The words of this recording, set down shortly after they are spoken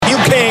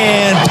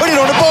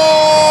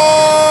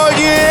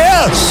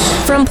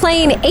From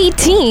playing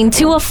 18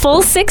 to a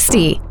full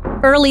 60.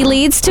 Early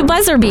leads to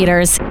buzzer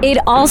beaters. It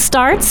all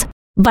starts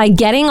by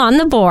getting on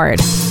the board.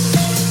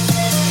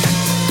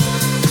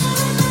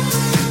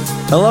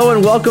 Hello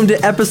and welcome to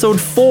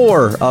episode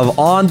 4 of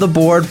On the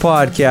Board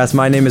podcast.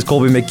 My name is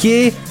Colby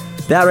McKee.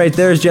 That right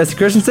there is Jesse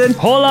Christensen.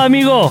 Hola,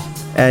 amigo.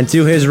 And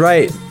to his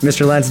right,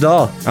 Mr. Lance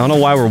Dahl. I don't know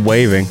why we're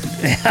waving.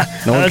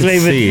 No one can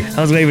see. I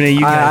was waving at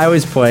you guys. I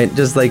always point,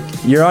 just like,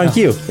 you're on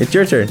cue. It's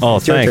your turn. Oh,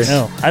 it's your thanks.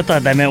 turn. No, I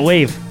thought that meant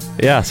wave.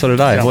 Yeah, so did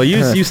I. No. Well,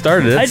 you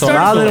started it.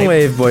 Smile and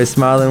wave, boys.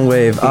 Smile and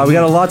wave. We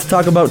got a lot to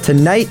talk about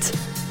tonight.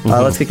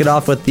 Let's kick it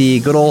off with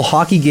the good old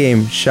hockey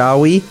game, shall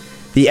we?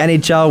 The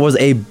NHL was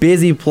a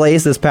busy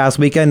place this past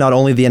weekend. Not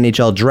only the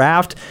NHL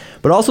draft,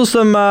 but also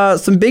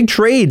some big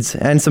trades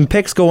and some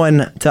picks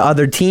going to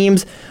other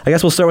teams. I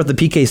guess we'll start with the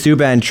PK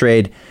Subban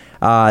trade.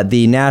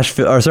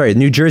 The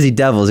New Jersey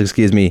Devils,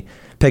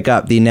 pick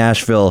up the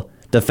Nashville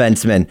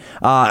defenseman.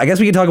 I guess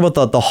we can talk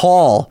about the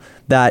haul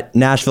that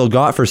Nashville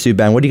got for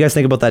Subban. What do you guys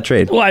think about that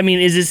trade? Well, I mean,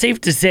 is it safe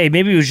to say,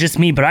 maybe it was just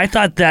me, but I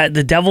thought that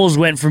the Devils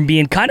went from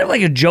being kind of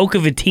like a joke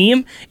of a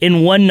team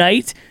in one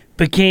night,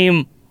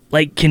 became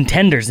like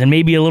contenders and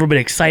maybe a little bit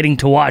exciting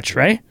to watch,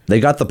 right? They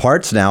got the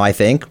parts now, I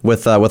think,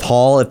 with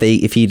Hall.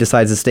 If he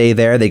decides to stay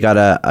there, they got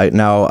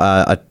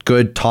a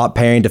good top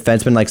pairing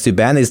defenseman like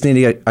Subban. They just need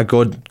to get a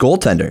good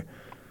goaltender.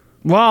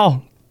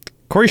 Well,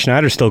 Corey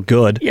Schneider's still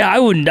good. Yeah, I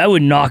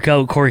would knock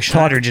out Corey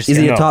Schneider. Is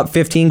he a top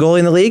 15 goalie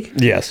in the league?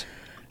 Yes.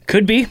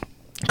 Could be.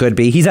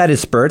 He's had his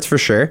spurts for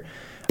sure.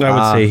 I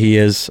would say he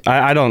is.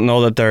 I don't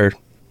know that they're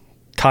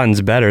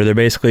tons better. They're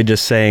basically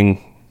just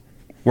saying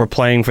we're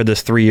playing for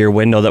this 3-year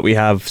window that we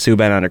have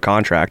Subban under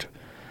contract.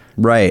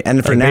 Right,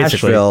 and for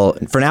Nashville,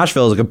 it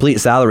was a complete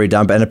salary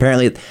dump, and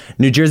apparently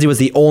New Jersey was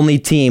the only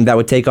team that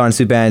would take on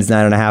Subban's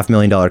 $9.5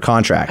 million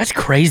contract. That's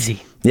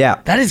crazy.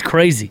 Yeah. That is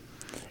crazy.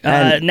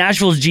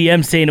 Nashville's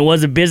GM saying it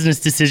was a business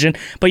decision,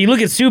 but you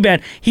look at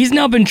Subban, he's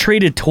now been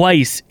traded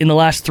twice in the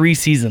last 3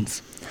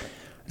 seasons.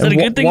 Is that a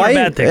good thing or a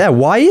bad thing? Yeah,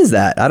 why is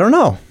that? I don't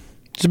know.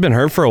 He's been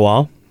hurt for a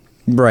while.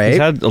 Right. He's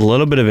had a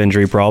little bit of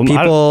injury problem.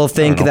 People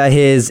think that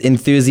his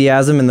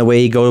enthusiasm and the way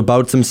he goes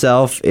about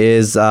himself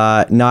is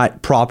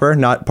not proper,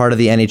 not part of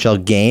the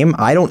NHL game.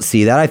 I don't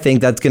see that. I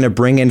think that's going to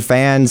bring in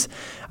fans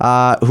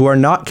who are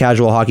not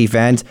casual hockey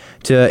fans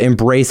to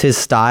embrace his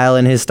style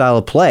and his style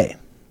of play.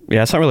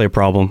 Yeah, it's not really a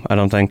problem, I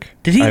don't think.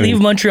 Did he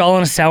leave Montreal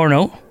on a sour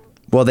note?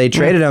 Well, they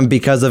traded him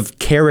because of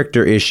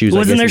character issues.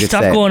 Wasn't there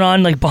stuff going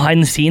on like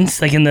behind the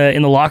scenes, like in the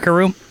locker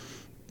room?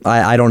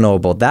 I don't know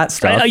about that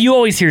stuff. You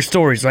always hear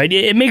stories, right?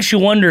 It makes you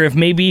wonder if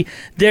maybe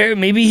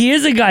he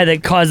is a guy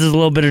that causes a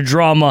little bit of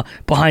drama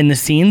behind the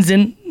scenes,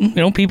 and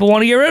people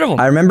want to get rid of him.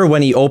 I remember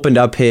when he opened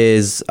up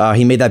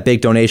he made that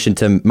big donation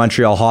to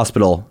Montreal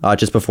Hospital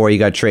just before he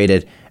got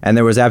traded, and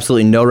there was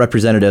absolutely no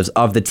representatives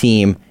of the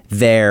team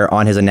there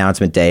on his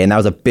announcement day, and that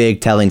was a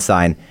big telling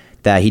sign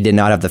that he did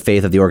not have the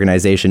faith of the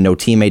organization. No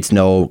teammates,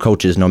 no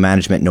coaches, no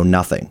management, no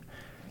nothing.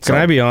 Can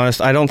I be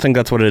honest? I don't think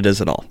that's what it is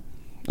at all.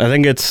 I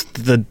think it's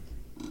the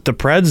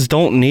Preds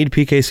don't need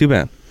PK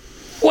Subban.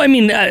 Well, I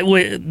mean,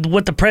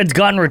 what the Preds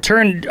got in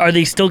return, are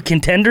they still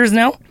contenders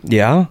now?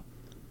 Yeah.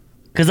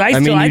 Because I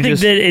think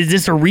that is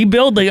this a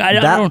rebuild? Like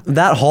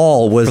that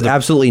haul was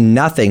absolutely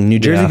nothing. New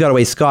Jersey got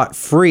away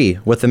scot-free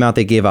with the amount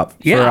they gave up.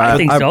 Yeah, I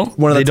think so.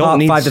 One of the top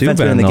 5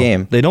 defensemen in the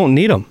game. They don't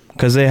need him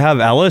because they have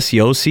Ellis,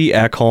 Yossi,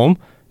 Ekholm.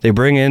 They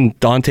bring in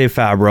Dante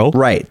Fabro.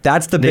 Right,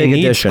 that's the big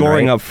addition. They need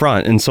scoring up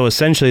front, and so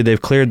essentially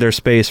they've cleared their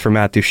space for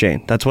Matt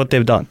Duchene. That's what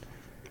they've done.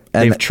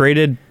 And they've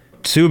traded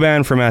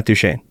Subban for Matt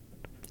Duchene.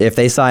 If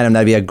they sign him,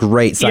 that'd be a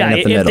great sign up the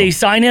middle. If they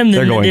sign him,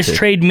 then this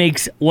trade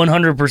makes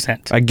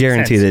 100%. I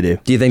guarantee they do.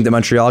 Do you think that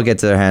Montreal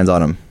gets their hands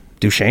on him?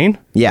 Duchene?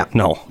 Yeah.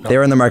 No. They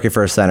were in the market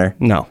for a center.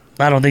 No.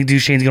 I don't think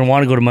Duchene's going to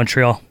want to go to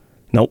Montreal.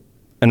 Nope.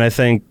 And I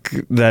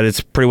think that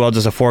it's pretty well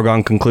just a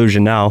foregone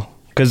conclusion now.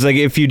 Because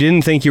if you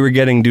didn't think you were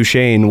getting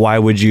Duchene, why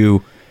would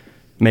you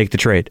make the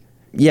trade?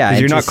 Yeah. Because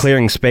you're not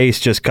clearing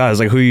space just because.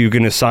 Who are you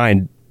going to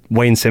sign?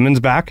 Wayne Simmons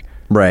back?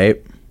 Right.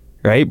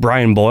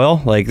 Brian Boyle?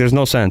 There's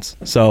no sense.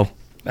 So...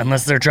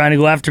 Unless they're trying to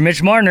go after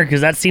Mitch Marner,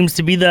 because that seems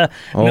to be the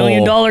 $1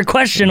 million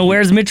question.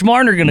 Where's Mitch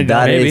Marner going to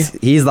go?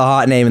 He's the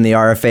hot name in the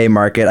RFA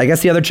market. I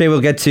guess the other trade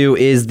we'll get to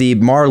is the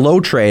Marleau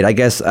trade. I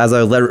guess as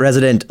a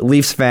resident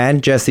Leafs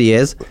fan, Jesse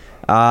is.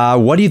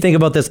 What do you think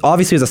about this?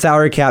 Obviously, it was a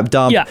salary cap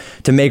dump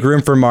to make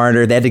room for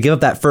Marner. They had to give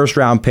up that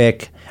first-round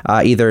pick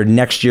either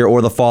next year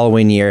or the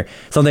following year.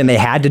 Something they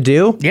had to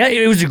do. Yeah,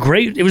 it was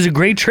a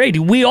great trade.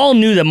 We all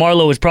knew that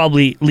Marleau was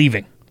probably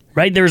leaving.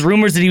 Right? There was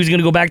rumors that he was going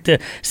to go back to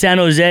San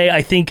Jose.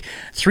 I think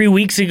 3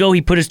 weeks ago he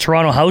put his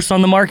Toronto house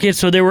on the market,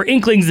 so there were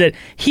inklings that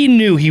he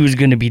knew he was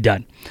going to be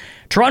done.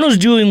 Toronto's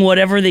doing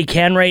whatever they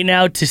can right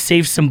now to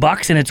save some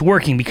bucks, and it's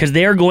working because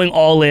they are going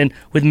all in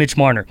with Mitch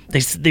Marner.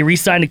 They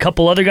re-signed a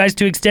couple other guys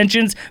to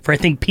extensions for, I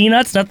think,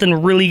 peanuts. Nothing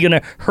really going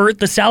to hurt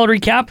the salary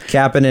cap.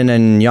 Kapanen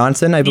and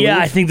Janssen, I believe. Yeah,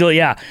 I think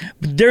they'll,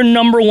 Their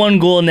number one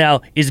goal now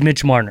is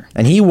Mitch Marner.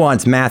 And he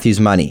wants Matthews'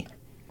 money.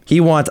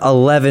 He wants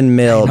 $11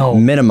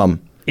 million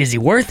minimum. Is he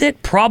worth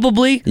it?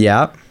 Probably.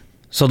 Yeah.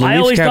 So the I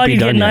Leafs always can't thought be he'd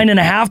get done yet.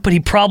 9.5, but he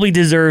probably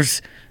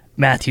deserves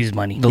Matthews'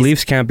 money. The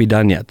Leafs can't be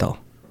done yet, though.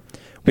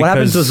 What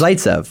happens with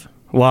Because- Zaitsev?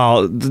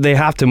 Well, they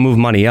have to move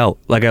money out.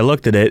 Like, I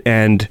looked at it,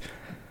 and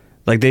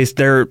like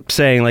they're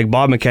saying, like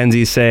Bob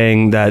McKenzie's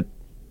saying that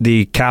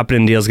the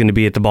captain deal is going to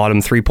be at the bottom,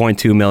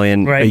 $3.2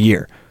 million a Right.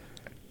 year.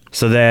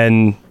 So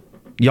then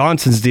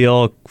Jansson's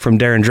deal from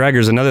Darren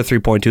Dreger's another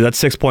 3.2.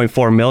 That's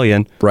 6.4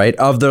 million. Right?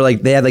 Of their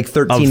they had like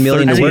 13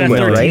 million I to think work that's with,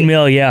 13 right?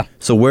 mil, yeah.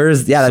 So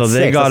that's So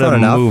they 6. got That's to not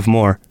enough. move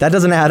more. That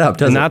doesn't add up,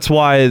 does And it? that's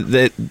why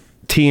the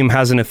team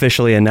hasn't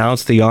officially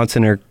announced the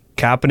Janssen or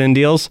Kapanen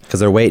deals.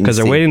 Because they're waiting. Because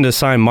they're waiting to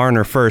sign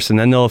Marner first, and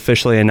then they'll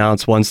officially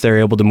announce once they're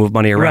able to move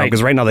money around. Right.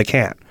 Because right now they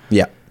can't.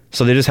 Yeah.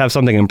 So they just have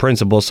something in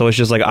principle. So it's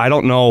just like, I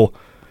don't know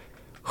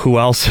who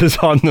else is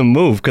on the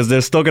move, because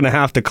they're still going to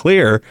have to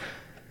clear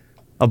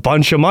a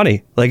bunch of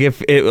money. Like,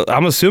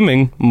 I'm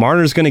assuming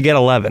Marner's going to get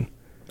 11.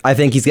 I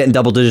think he's getting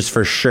double digits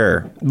for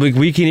sure.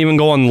 We can even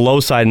go on the low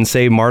side and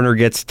say Marner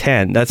gets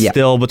 10. That's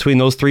still between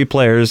those three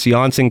players,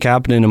 Janssen,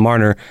 Kapanen, and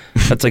Marner.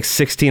 That's like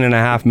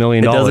 $16.5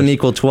 million. It doesn't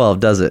equal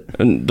 12, does it?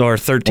 Or 13? Or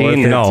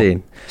 13.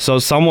 No. So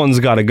someone's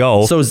got to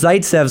go. So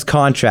Zaitsev's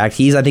contract, I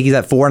think he's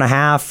at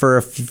 4.5 for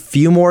a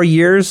few more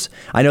years.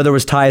 I know there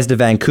was ties to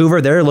Vancouver.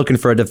 They're looking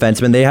for a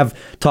defenseman. They have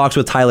talks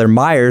with Tyler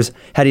Myers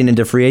heading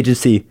into free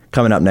agency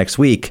coming up next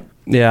week.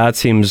 Yeah, that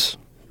seems...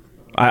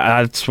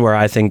 that's where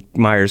I think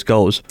Myers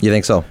goes. You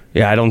think so?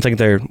 Yeah, I don't think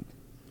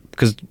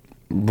because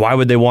why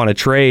would they want to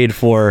trade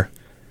for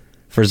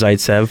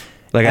Zaitsev?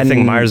 Like, I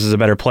think Myers is a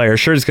better player.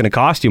 Sure, it's going to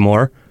cost you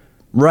more,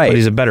 Right. but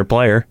he's a better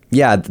plaer.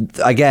 Yeah,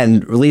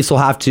 again, Leafs will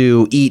have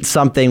to eat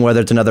something,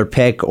 whether it's another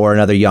pick or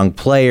another young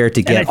player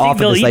to And I get think off of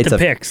they'll the eat the Zaitsev.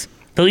 picks.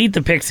 They'll eat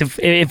the picks if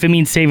it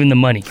means saving the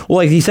money. Well,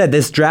 like you said,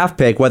 this draft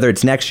pick, whether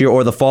it's next year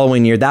or the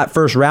following year, that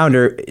first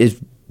rounder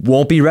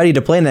won't be ready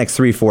to play in the next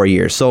 3-4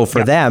 years. So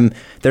for them,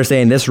 they're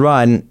saying this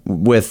run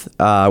with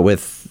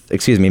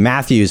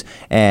Matthews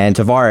and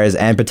Tavares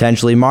and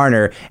potentially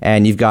Marner,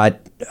 and you've got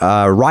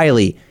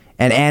Riley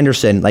and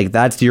Anderson, like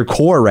that's your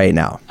core right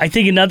now. I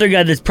think another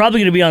guy that's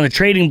probably going to be on the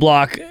trading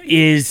block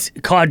is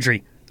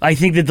Kadri. I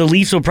think that the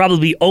Leafs will probably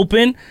be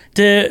open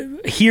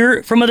to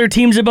hear from other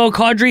teams about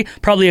Kadri.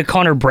 Probably a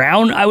Connor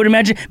Brown, I would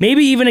imagine.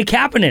 Maybe even a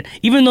Kapanen.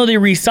 Even though they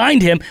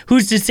re-signed him,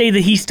 who's to say that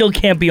he still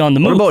can't be on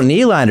the move? What about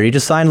Nylander? He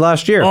just signed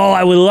last year. Oh,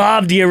 I would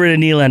love to get rid of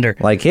Nylander.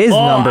 Like his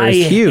number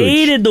is huge. I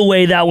hated the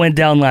way that went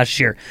down last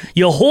year.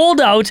 You hold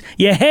out,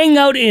 you hang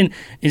out in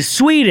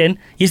Sweden,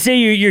 you say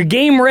you're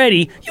game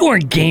ready. You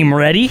weren't game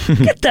ready.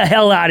 Get the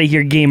hell out of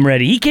here, game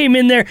ready. He came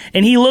in there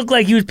and he looked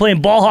like he was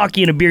playing ball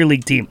hockey in a beer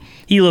league team.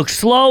 He looked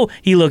slow.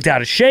 He looked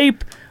out of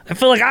shape. I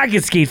feel like I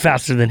could skate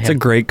faster than him. It's a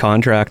great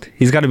contract.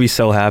 He's got to be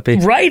so happy.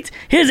 Right?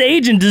 His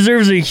agent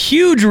deserves a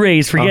huge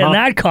raise for getting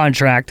that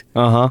contract.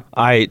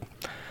 I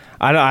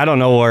don't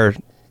know where,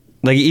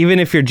 like, even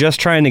if you're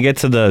just trying to get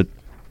to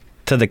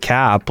the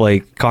cap,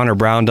 like Connor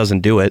Brown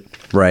doesn't do it.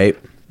 Right.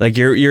 Like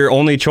your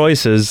only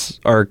choices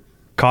are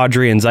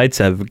Kadri and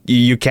Zaitsev.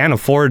 You can't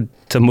afford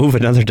to move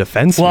another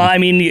defenseman. Well, I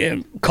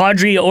mean,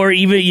 Kadri or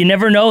even, you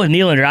never know with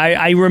Nylander.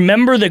 I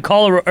remember that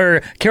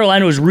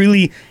Carolina was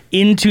really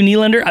into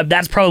Nylander.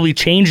 That's probably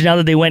changed now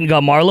that they went and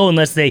got Marleau,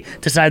 unless they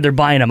decide they're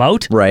buying him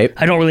out. Right.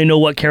 I don't really know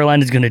what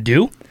Carolina's going to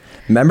do.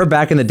 Remember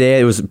back in the day,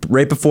 it was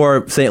right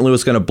before St. Louis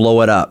was going to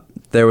blow it up.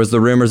 There was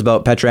the rumors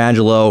about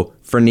Pietrangelo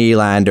for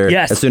Nylander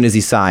as soon as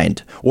he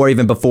signed, or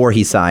even before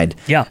he signed.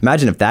 Yeah.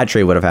 Imagine if that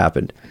trade would have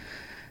happened.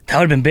 That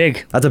would have been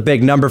big. That's a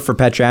big number for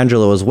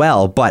Pietrangelo as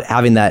well, but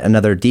having that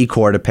another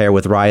decor to pair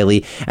with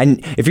Riley. And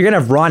if you're going to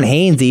have Ron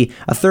Hainsey,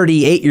 a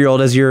 38-year-old,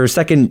 as your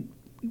second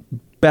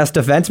best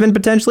defenseman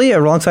potentially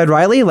alongside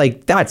Riley,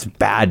 like that's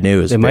bad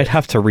news. They might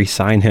have to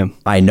re-sign him.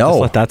 I know.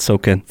 Just let that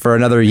soak in. For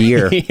another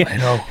year. I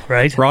know,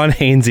 right? Ron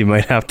Hainsey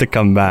might have to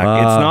come back.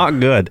 It's not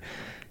good.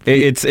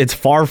 It's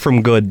far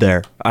from good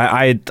there.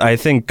 I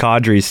think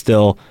Kadri's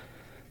still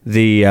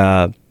the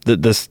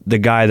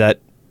guy that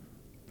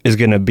is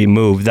going to be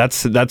moved.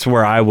 That's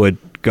where I would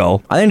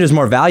go. I think there's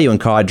more value in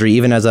Kadri,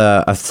 even as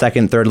a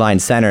second, third line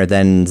center,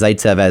 than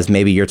Zaitsev as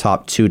maybe your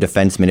top two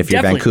defensemen if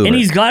you're Vancouver. And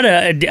he's got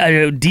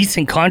a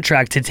decent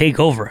contract to take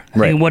over. I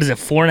think, what is it,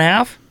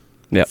 4.5?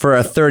 Yeah. For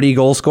a 30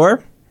 goal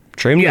scorer?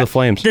 Trade him to the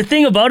Flames. The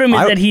thing about him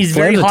is that he's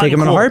very Flames would hot take and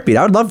him in a cold. heartbeat.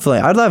 I'd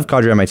love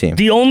Kadri on my team.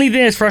 The only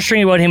thing that's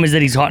frustrating about him is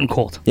that he's hot and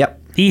cold. Yep.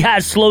 He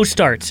has slow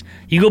starts.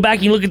 You go back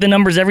and you look at the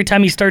numbers every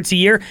time he starts a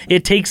year,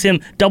 it takes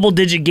him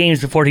double-digit games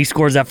before he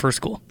scores that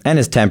first goal. And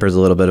his temper's a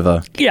little bit of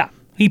a... Yeah,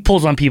 he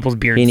pulls on people's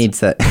beards. He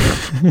needs that.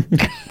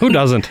 Who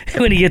doesn't?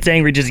 When he gets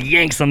angry, just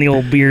yanks on the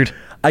old beard.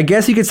 I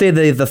guess you could say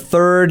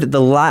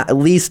the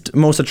least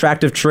most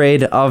attractive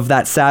trade of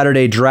that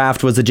Saturday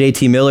draft was the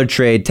JT Miller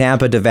trade,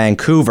 Tampa to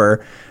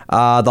Vancouver.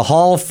 The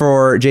haul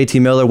for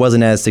JT Miller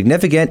wasn't as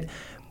significant,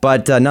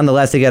 but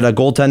nonetheless, they get a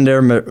goaltender.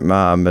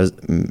 I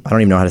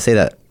don't even know how to say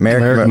that.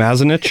 Marek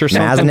Mazanich or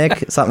something?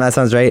 Mazanich, something that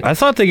sounds right. I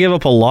thought they gave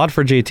up a lot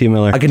for JT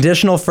Miller. A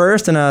conditional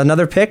first and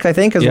another pick, I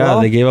think, as well.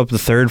 Yeah, they gave up the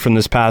third from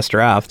this past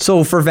draft.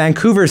 So for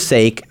Vancouver's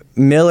sake,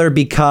 Miller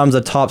becomes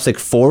a top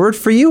six forward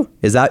for you?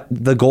 Is that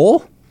the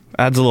goal?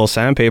 Adds a little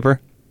sandpaper.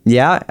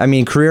 Yeah, I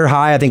mean, career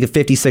high, I think, at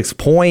 56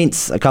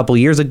 points a couple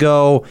years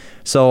ago.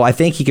 So I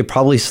think he could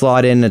probably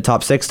slot in a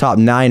top 6, top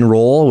 9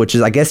 role, which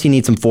is, I guess you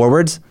need some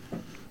forwards.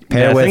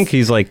 I think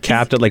he's like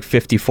capped at like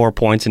 54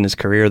 points in his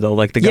career, though.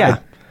 Like the guy, Yeah.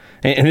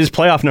 and his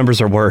playoff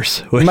numbers are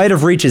worse. He might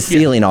have reached his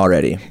ceiling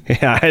already.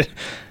 Yeah,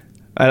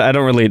 I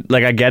don't really,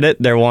 like, I get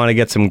it. They want to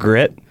get some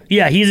grit.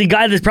 Yeah, he's a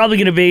guy that's probably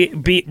going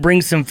to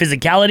bring some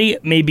physicality,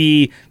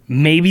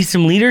 maybe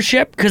some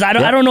leadership. Because I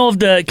don't know if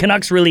the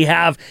Canucks really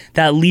have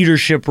that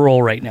leadership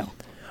role right now.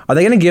 Are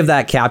they going to give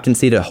that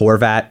captaincy to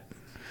Horvat?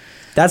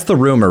 That's the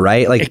rumor,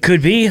 right? Like, It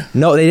could be.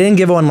 no, they didn't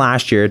give one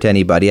last year to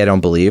anybody, I don't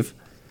believe.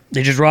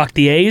 They just rocked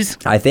the A's.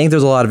 I think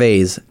there's a lot of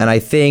A's, and I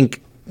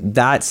think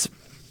that's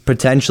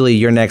potentially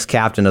your next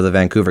captain of the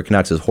Vancouver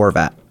Canucks is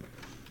Horvat.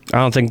 I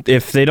don't think,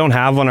 if they don't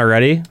have one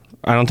already,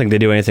 I don't think they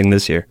do anything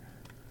this year.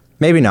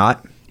 Maybe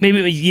not.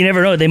 Maybe, you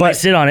never know. They might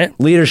sit on it.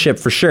 Leadership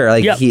for sure.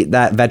 Like Yep.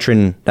 that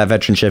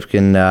veteranship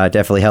can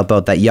definitely help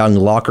out that young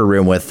locker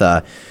room with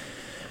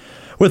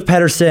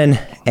Pettersson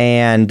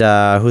and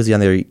who's the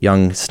other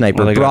young sniper?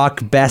 Well, they got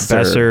Brock Besser.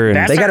 Besser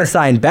and- They got to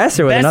sign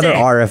Besser with another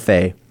Besser.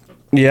 RFA.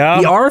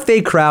 Yeah. The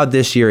RFA crowd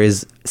this year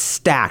is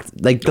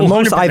stacked. Like the Oh,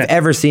 most 100%. I've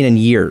ever seen in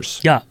years.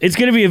 Yeah, it's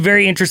going to be a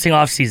very interesting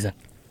offseason.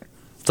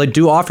 It's like,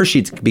 do offer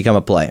sheets become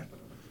a play?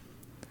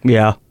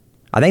 Yeah.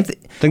 I think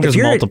if there's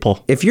you're-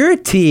 multiple. If you're a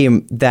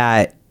team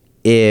that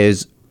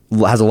has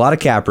a lot of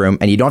cap room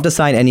and you don't have to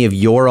sign any of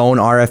your own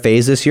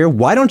RFAs this year,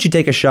 why don't you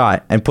take a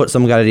shot and put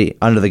some guy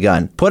under the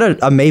gun?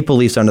 Put a Maple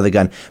Leafs under the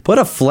gun. Put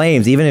a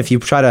Flames, even if you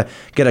try to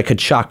get a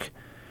Kachuk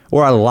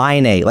or a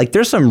Line. Like,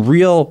 there's some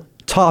real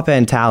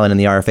top-end talent in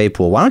the RFA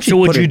pool. Why don't you So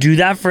would put you do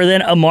that for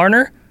then a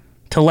Marner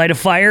to light a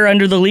fire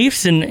under the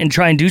Leafs and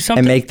try and do something?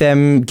 and make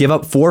them give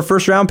up 4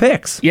 first-round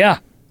picks yeah.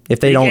 if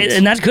they don't,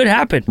 And that could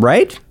happen.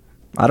 right?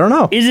 I don't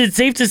know. Is it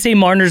safe to say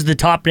Marner's the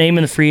top name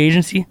in the free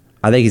agency?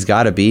 I think he's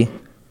got to be.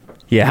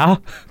 Yeah.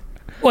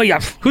 Well, yeah.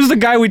 Who's the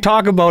guy we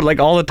talk about like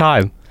all the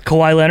time?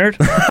 Kawhi Leonard.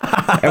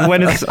 And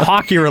when it's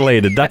hockey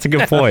related, that's a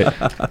good point.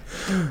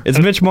 It's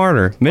Mitch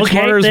Marner. Mitch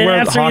Marner is then where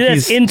answer me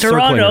hockey's this. In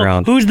circling Toronto,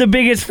 around. who's the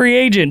biggest free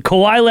agent?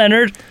 Kawhi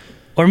Leonard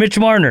or Mitch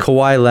Marner?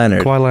 Kawhi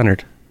Leonard. Kawhi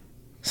Leonard.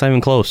 It's not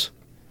even close.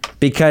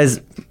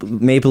 Because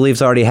Maple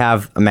Leafs already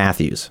have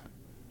Matthews.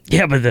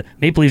 Yeah, but the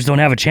Maple Leafs don't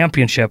have a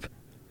championship.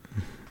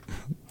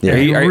 Yeah.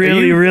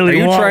 Really Are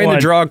you want trying one.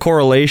 to draw a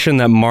correlation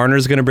that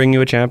Marner's going to bring you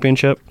a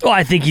championship? Oh,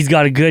 I think he's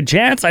got a good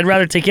chance. I'd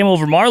rather take him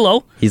over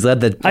Marleau. He's led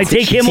the I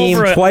take him team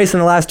over twice in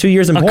the last 2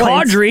 years in A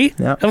points. Kadri.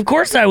 Yeah. Of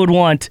course I would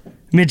want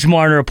Mitch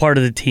Marner a part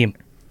of the team.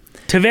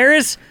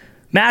 Tavares,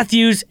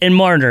 Matthews, and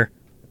Marner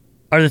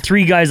are the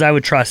 3 guys I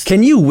would trust.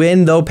 Can you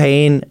win though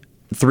paying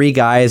 3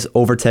 guys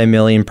over $10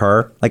 million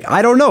per? Like,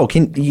 I don't know.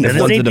 Can you, This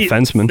one's a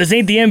defenseman. This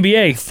ain't the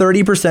NBA.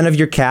 30% of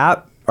your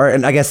cap, or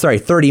and I guess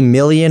 30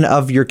 million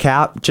of your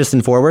cap just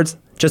in forwards,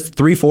 just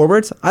 3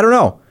 forwards? I don't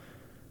know.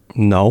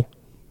 No.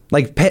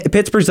 Like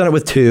Pittsburgh's done it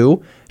with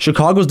 2,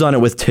 Chicago's done it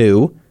with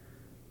 2,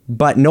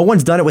 but no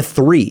one's done it with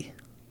 3.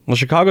 Well,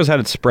 Chicago's had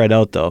it spread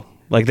out, though.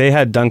 Like, they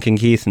had Duncan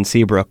Keith and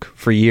Seabrook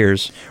for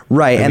years.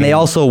 Right, and they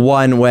also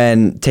won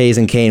when Taves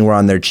and Kane were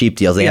on their cheap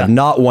deals. They Yeah. have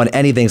not won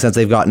anything since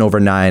they've gotten over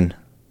 9.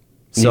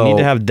 So You need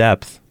to have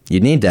depth. you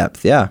need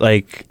depth, yeah.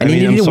 Like, and I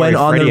mean, you I'm need to sorry, win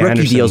on the Freddie rookie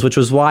Anderson. deals, which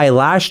was why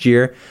last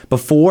year,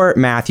 before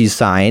Matthews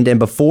signed and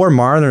before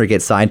Marner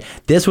gets signed,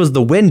 this was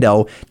the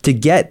window to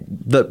get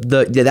the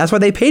that's why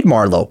they paid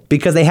Marleau,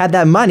 because they had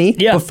that money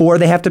Yeah. before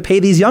they have to pay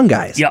these young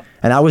guys. Yep.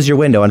 And that was your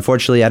window.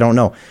 Unfortunately, I don't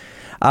know.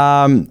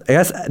 I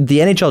guess the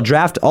NHL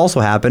draft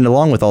also happened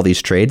along with all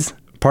these trades.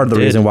 Part of the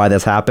Did. reason why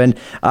this happened.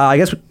 I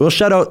guess we'll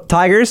shout out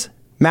Tigers.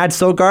 Matt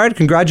Sogard,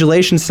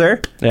 congratulations, sir.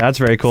 Yeah, that's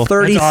very cool.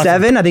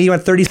 37. I think he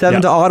went 37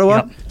 Yep. to Ottawa.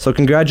 Yep. So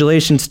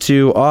congratulations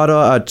to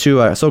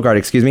Sogard,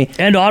 excuse me.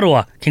 And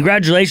Ottawa.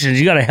 Congratulations.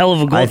 You got a hell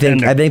of a I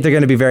think goaltender. they're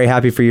going to be very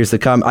happy for years to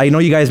come. I know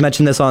you guys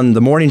mentioned this on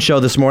the morning show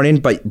this morning,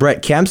 but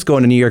Brett Kemp's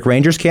going to New York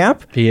Rangers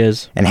camp, He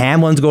is. and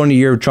Hamlin's going to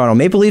your Toronto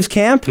Maple Leafs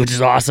camp, Which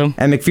is awesome.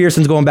 and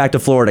McPherson's going back to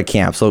Florida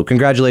camp. So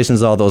congratulations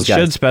to all those guys.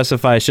 Should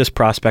specify it's just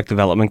prospect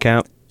development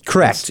camp.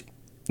 Correct.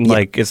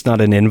 Like, it's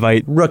not an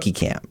invite. Rookie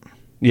camp.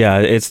 Yeah,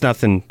 it's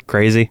nothing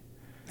crazy.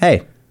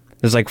 Hey,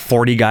 There's like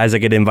 40 guys that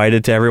get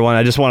invited to everyone.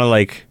 I just want to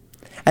like...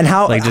 and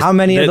how Like, just- how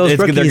many of those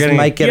they're rookies getting-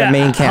 might get a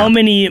main camp? How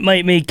many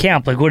might make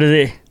camp? Like, what are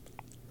they?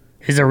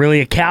 Is there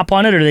really a cap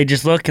on it, or do they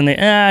just look and they,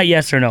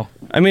 yes or no?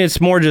 I mean,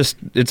 it's more just...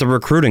 It's a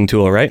recruiting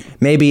tool, right?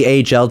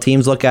 Maybe AHL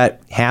teams look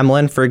at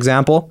Hamlin, for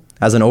example,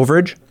 as an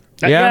overage.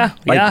 Yeah,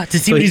 Like, to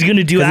see so what he's going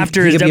to do 'cause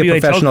after he his could be a WHL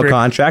professional career.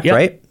 contract, Yep.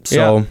 right?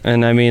 So Yeah.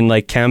 And I mean,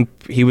 like Kemp,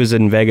 he was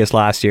in Vegas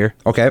last year.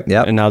 okay,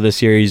 yeah. And now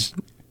this year he's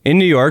in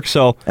New York,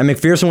 so... And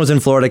McPherson was in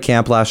Florida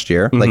camp last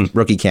year, like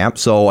rookie camp.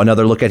 So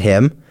another look at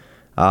him.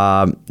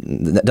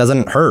 That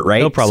doesn't hurt, right?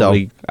 He'll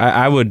probably...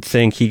 I would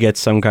think he gets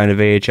some kind of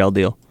AHL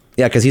deal.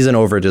 Yeah, because he's an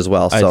overage as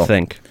well. So I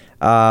think.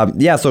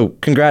 Yeah, so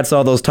congrats to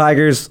all those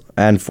Tigers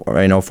and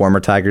former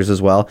Tigers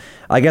as well.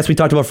 I guess we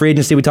talked about free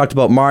agency. We talked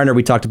about Marner.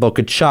 We talked about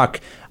Kachuk,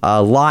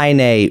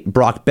 Line,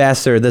 Brock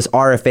Besser, this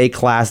RFA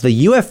class, the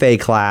UFA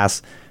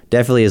class.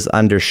 definitely is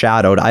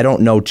undershadowed. I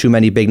don't know too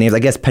many big names. I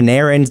guess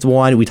Panarin's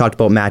one. We talked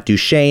about Matt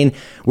Duchene.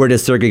 Where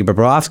does Sergei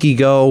Bobrovsky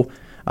go?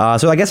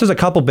 So I guess there's a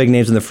couple big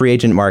names in the free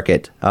agent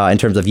market in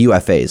terms of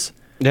UFAs.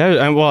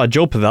 Yeah, well,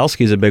 Joe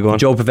Pavelski's a big one.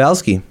 Joe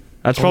Pavelski.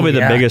 That's probably the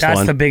biggest one.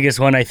 That's the biggest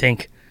one, I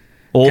think.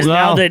 Well, Because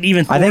now that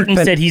even Thornton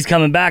said he's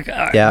coming back,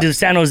 does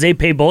San Jose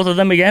pay both of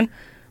them again?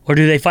 Or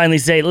do they finally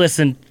say,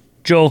 listen,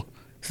 Joe,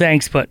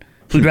 thanks, but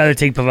we'd rather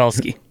take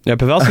Pavelski? Yeah,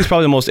 Pavelski's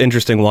probably the most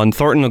interesting one.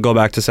 Thornton will go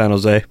back to San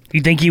Jose.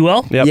 You think he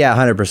will? Yep. Yeah,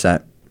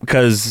 100%.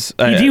 Because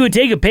If he would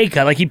take a pay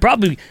cut, like he'd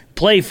probably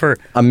play for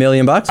 $1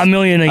 million? $1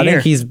 million a year.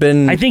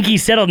 I think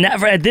he's settled.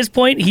 At this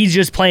point, he's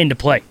just playing to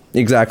play.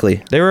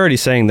 Exactly. they were already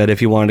saying that if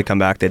he wanted to come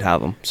back, they'd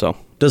have him. So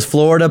Does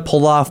Florida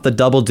pull off the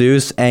double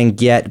deuce and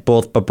get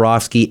both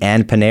Bobrovsky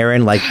and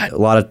Panarin, like a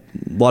lot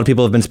of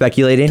people have been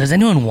speculating? Does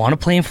anyone want to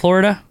play in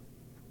Florida?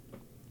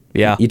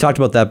 yeah, You talked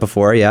about that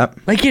before, yeah.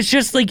 Like, it's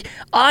just like,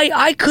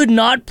 I could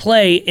not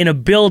play in a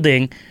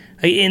building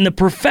in the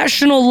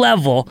professional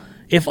level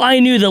if I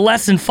knew that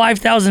less than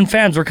 5,000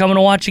 fans were coming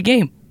to watch a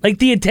game. Like,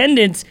 the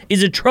attendance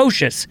is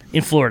atrocious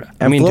in Florida.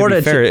 I mean, Florida,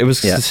 to be fair, it was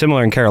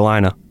similar in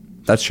Carolina.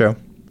 That's true.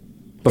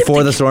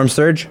 Before the storm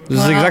surge? It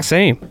was the exact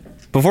same.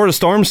 Before the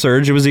storm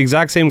surge, it was the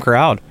exact same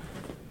crowd.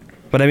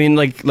 But I mean,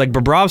 like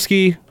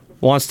Bobrovsky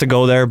wants to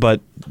go there,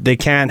 but they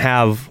can't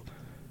have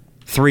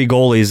 3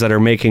 goalies that are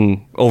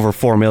making over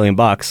 $4 million.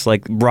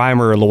 Like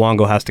Reimer or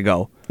Luongo has to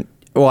go.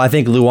 Well, I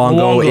think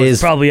Luongo Luongo's is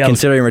probably out.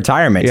 considering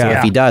retirement. So Yeah.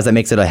 if he does, that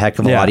makes it a heck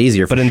of a lot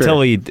easier for But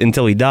sure.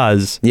 until he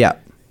does, Yeah.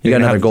 You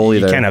got another goalie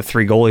you there. can't have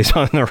 3 goalies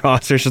on the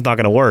roster. It's just not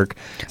going to work.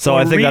 So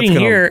I think that's reading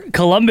going here,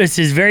 Columbus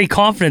is very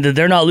confident that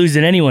they're not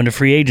losing anyone to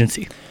free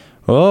agency.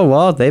 Oh,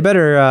 well, they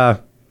better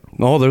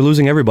they're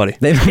losing everybody.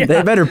 they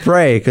better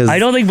pray, because I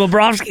don't think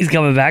Bobrovsky's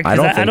coming back. 'cause I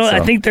don't think so. I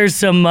think there's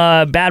some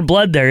bad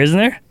blood there, isn't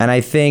there? And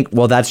I think,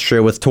 well, that's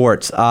true with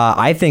Torts.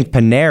 I think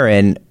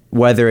Panarin,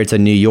 whether it's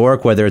in New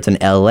York, whether it's in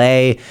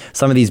LA,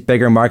 some of these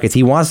bigger markets,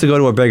 he wants to go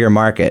to a bigger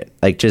market,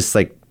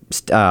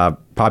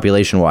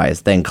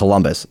 population-wise, than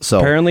Columbus. So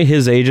Apparently,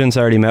 his agents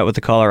already met with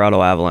the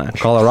Colorado Avalanche.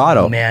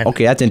 Colorado. Oh, man.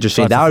 Okay, that's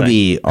interesting. That's That the would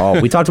be.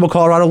 Oh, we talked about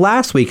Colorado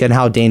last week and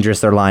how dangerous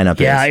their lineup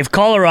Yeah, is. if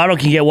Colorado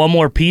can get one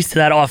more piece to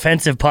that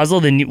offensive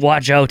puzzle, then you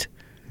watch out.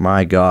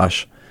 My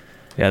gosh.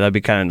 Yeah, that'd be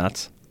kind of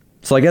nuts.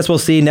 So I guess we'll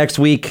see next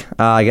week.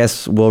 I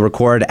guess we'll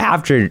record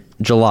after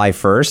July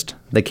 1st,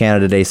 the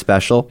Canada Day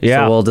special.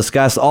 Yeah. So we'll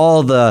discuss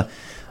all the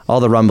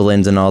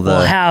rumblings and all the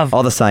We'll have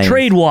all the signs.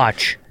 trade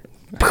watch,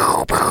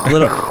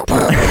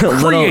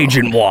 free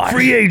agent watch,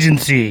 free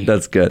agency.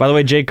 That's good. By the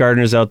way, Jake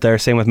Gardner's out there.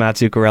 Same with Matt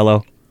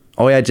Zuccarello.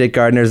 Oh yeah, Jake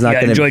Gardner's not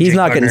Yeah, going to. enjoy He's Jake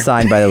not getting Gardner.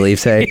 signed by the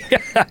Leafs. Hey.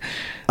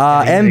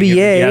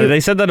 NBA. Yeah, they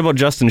said that about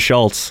Justin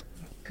Schultz.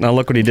 Now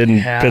look what he did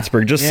in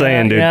Pittsburgh. Just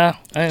saying, dude. Yeah.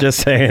 Just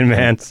saying,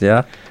 man.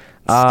 Yeah.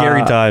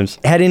 Scary times.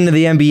 Heading to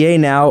the NBA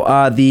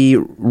now, the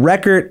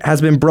record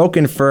has been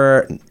broken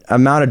for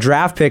amount of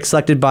draft picks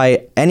selected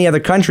by any other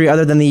country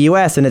other than the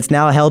U.S., and it's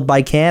now held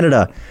by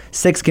Canada.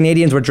 6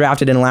 Canadians were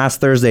drafted in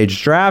last Thursday's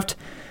draft.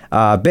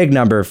 Big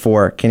number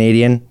for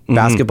Canadian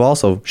basketball,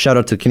 so shout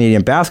out to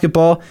Canadian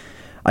basketball.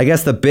 I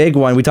guess the big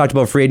one, we talked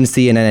about free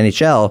agency in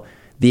NHL,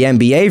 the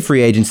NBA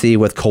free agency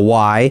with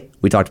Kawhi.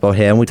 We talked about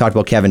him. We talked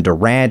about Kevin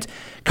Durant.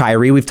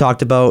 Kyrie we've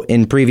talked about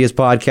in previous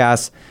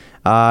podcasts.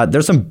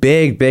 There's some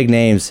big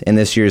names in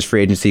this year's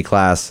free agency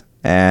class,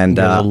 and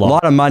a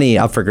lot of money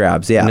up for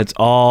grabs. Yeah, And it's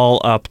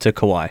all up to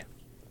Kawhi.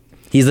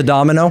 he's the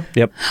domino.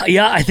 Yep.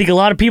 Yeah, I think a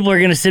lot of people are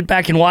going to sit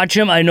back and watch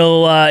him. I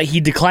know he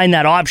declined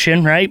that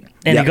option, right?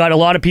 And Yeah. he got a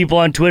lot of people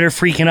on Twitter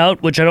freaking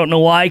out, which I don't know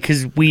why,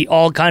 because we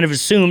all kind of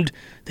assumed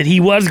that he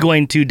was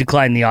going to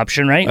decline the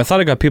option, right? I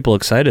thought it got people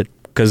excited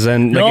because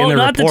then in No, the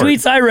not report, the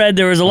tweets I read.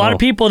 There was a lot of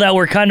people that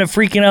were kind of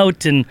freaking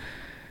out, and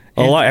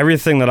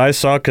everything that I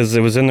saw, because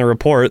it was in the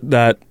report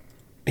that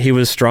he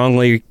was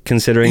strongly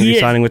considering He is.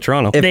 re-signing with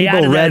Toronto. If They people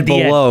added that read at the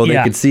end. below, they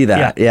Yeah. could see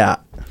that. Yeah.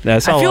 Yeah,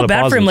 saw I a feel lot of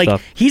bad for him. positive Like,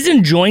 stuff. he's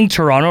enjoying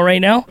Toronto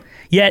right now,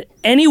 yet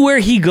anywhere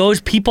he goes,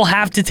 people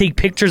have to take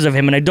pictures of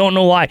him, and I don't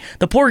know why.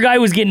 The poor guy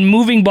was getting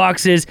moving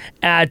boxes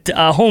at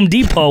Home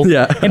Depot,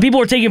 Yeah. and people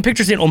were taking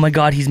pictures saying, oh my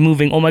God, he's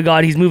moving. Oh my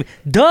God, he's moving.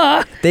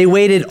 Duh! They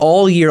waited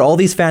all year. All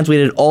these fans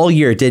waited all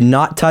year. Did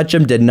not touch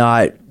him. Did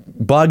not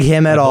bug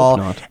him at all.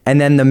 not. And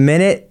then the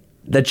minute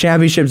the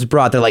championship's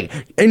brought, they're like,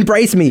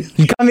 embrace me.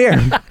 Come here.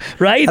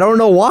 Right? I don't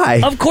know why.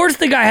 Of course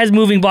the guy has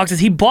moving boxes.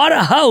 He bought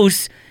a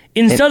house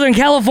in Southern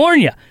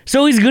California.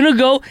 So he's going to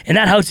go, and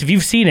that house, if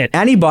you've seen it.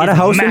 And he bought a is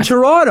house in massive.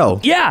 Toronto.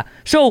 Yeah.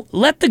 So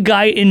let the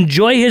guy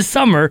enjoy his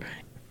summer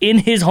in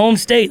his home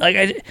state.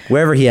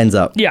 Wherever he ends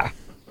up. Yeah.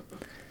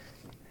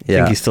 I Yeah.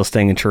 think he's still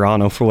staying in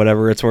Toronto for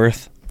whatever it's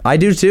worth. I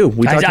do too.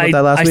 We talked about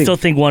that last I week. still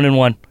think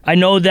 1-1. I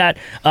know that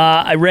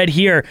I read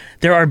here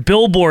there are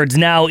billboards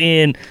now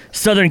in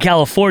Southern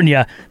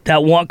California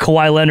that want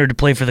Kawhi Leonard to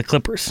play for the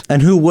Clippers.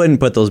 And who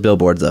wouldn't put those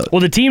billboards out? Well,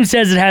 the team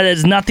says it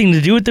has nothing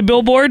to do with the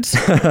billboards,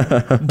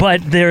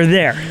 but they're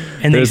there,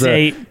 and There's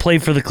they say play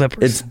for the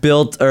Clippers. It's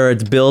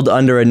billed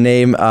under a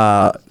name.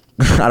 I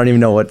don't even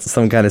know what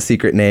some kind of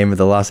secret name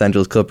the Los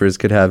Angeles Clippers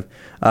could have.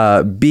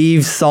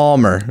 Beeve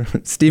Salmer.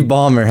 Steve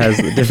Ballmer has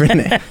a different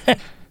name.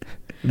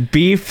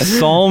 Beef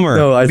Salmer.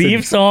 No, I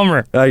Beef said,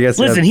 Salmer. I guess,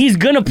 yeah. Listen, he's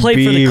going to play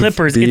for the Beef-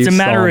 Clippers. Beef It's a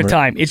matter of Salmer.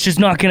 time. It's just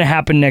not going to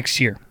happen next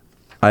year.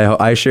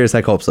 I sure as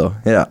heck hope so.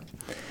 Yeah.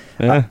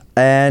 Yeah.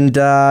 And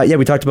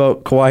we talked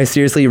about Kawhi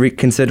seriously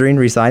considering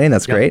resigning.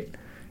 That's great.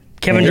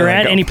 Kevin Yeah,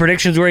 Durant, go. any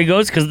predictions where he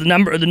goes? Because the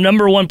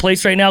number one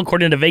place right now,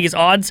 according to Vegas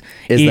odds,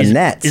 Is the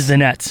Nets. Is the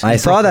Nets. I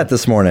saw that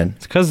this morning.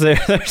 It's because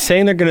they're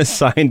saying they're going to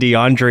sign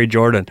DeAndre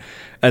Jordan,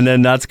 and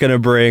then that's going to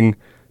bring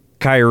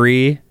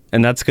Kyrie,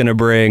 and that's going to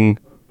bring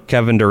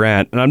Kevin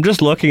Durant. And I'm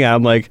just looking at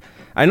him like,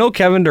 I know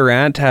Kevin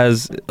Durant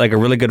has like a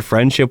really good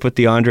friendship with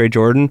DeAndre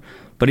Jordan,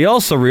 but he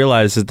also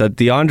realizes that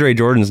DeAndre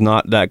Jordan's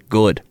not that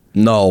good.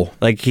 No.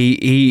 Like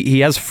he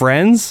has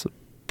friends,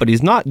 but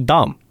he's not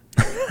dumb.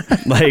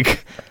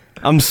 Like,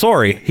 I'm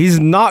sorry, he's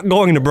not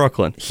going to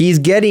Brooklyn. He's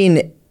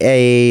getting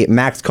a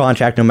max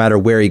contract no matter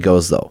where he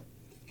goes, though.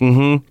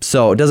 Mm-hmm.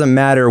 So it doesn't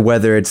matter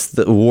whether it's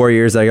the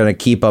Warriors that are going to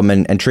keep him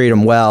and treat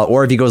him well,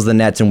 or if he goes to the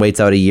Nets and waits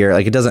out a year.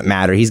 Like, it doesn't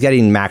matter. He's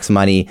getting max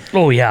money.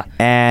 Oh, yeah.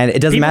 And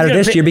it doesn't People's matter gonna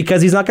this pay- year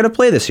because he's not going to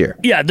play this year.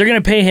 Yeah, they're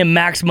going to pay him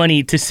max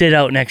money to sit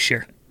out next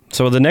year.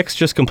 So the Knicks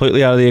just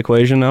completely out of the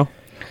equation now?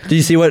 Did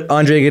you see what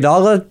Andre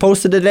Iguodala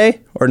posted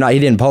today? Or not, he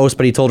didn't post,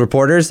 but he told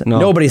reporters, No.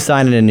 nobody's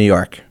signing in New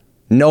York.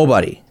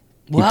 Nobody.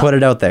 What? He put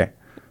it out there.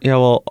 Yeah,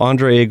 well,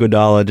 Andre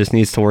Iguodala just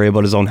needs to worry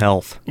about his own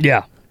health.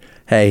 Yeah.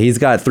 Hey, he's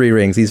got 3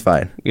 rings. He's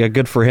fine. Yeah,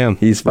 good for him.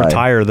 He's fine.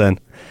 Retire then.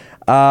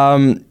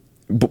 Want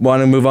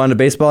to move on to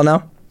baseball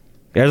now?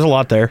 Yeah, there's a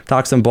lot there.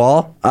 Talk some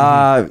ball.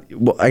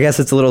 Well, I guess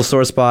it's a little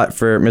sore spot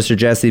for Mr.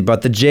 Jesse,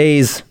 but the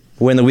Jays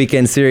win the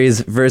weekend series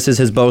versus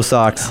his Bo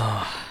Sox.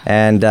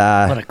 And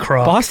What a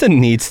crock. Boston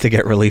needs to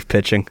get relief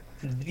pitching.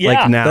 Yeah.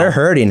 Like now. they're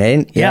hurting,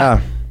 eh?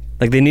 Yeah.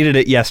 Like they needed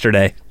it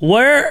yesterday.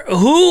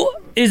 Who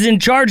is in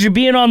charge of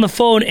being on the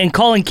phone and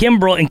calling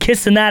Kimbrel and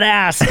kissing that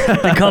ass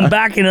to come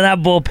back into that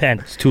bullpen?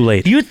 It's too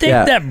late. You think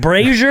Yeah. that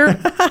Brazier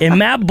and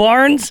Matt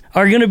Barnes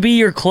are going to be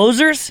your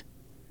closers?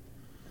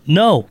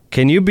 No.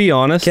 Can you be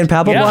honest? Can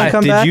Papelbon Yeah.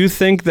 come Did back? you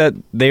think that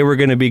they were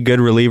going to be good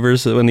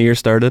relievers when the year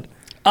started?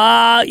 You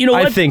know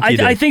I what? think you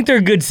did. I think they're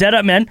a good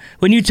setup, man.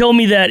 When you told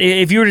me that,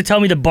 if you were to tell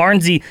me that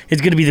Barnesy is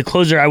going to be the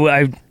closer, I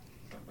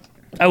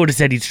would have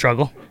said he'd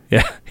struggle.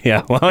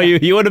 Yeah. Well,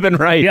 you would have been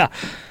right. Yeah.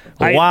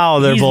 Wow,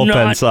 their he's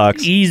bullpen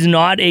sucks. He's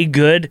not a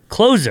good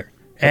closer.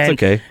 That's And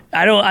okay.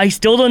 I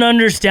still don't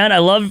understand. I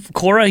love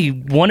Cora. He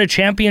won a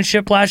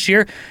championship last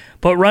year,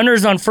 but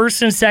runners on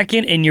first and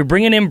second, and you're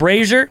bringing in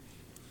Brazier.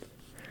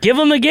 Give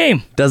him the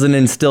game. Doesn't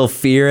instill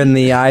fear in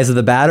the eyes of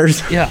the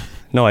batters. Yeah.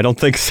 No, I don't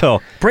think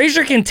so.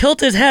 Brazier can tilt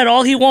his head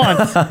all he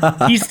wants.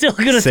 He's still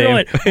going to throw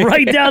Same. it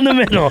right down the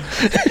middle.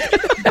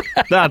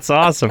 That's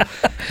awesome.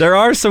 There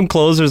are some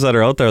closers that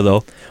are out there,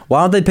 though.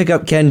 Why don't they pick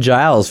up Ken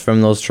Giles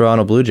from those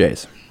Toronto Blue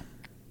Jays?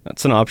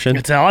 That's an option.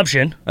 It's an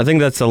option. I think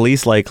that's the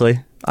least likely.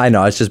 I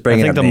know, it's just I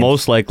bringing think up the names.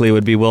 most likely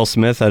would be Will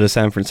Smith out of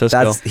San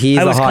Francisco. He's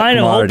I was a hot kind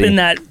of commodity. hoping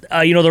that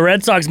the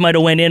Red Sox might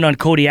have went in on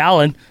Cody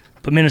Allen,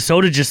 but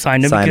Minnesota just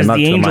signed him Signed because him up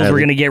the to a Angels minor were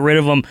going to league. get rid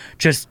of him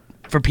just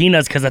for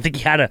peanuts because I think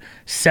he had a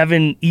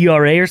 7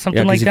 ERA or something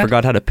yeah, like because he that.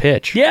 forgot how to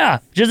pitch. Yeah,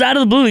 just out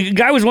of the blue. The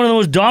guy was one of the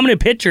most dominant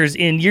pitchers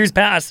in years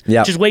past.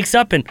 Yep. Just wakes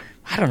up and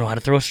I don't know how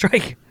to throw a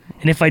strike.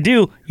 And if I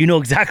do, you know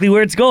exactly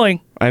where it's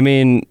going. I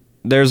mean,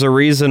 there's a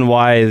reason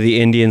why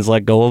the Indians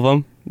let go of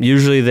him.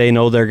 Usually they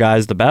know their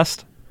guys the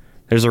best.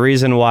 There's a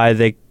reason why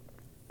they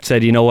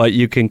said, you know what,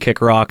 you can kick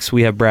rocks.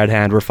 We have Brad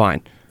Hand. We're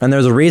fine. And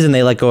there's a reason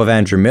they let go of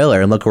Andrew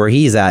Miller, and look where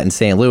he's at in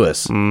St.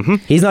 Louis. Mm-hmm.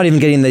 He's not even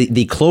getting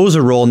the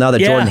closer role now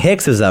that Yeah. Jordan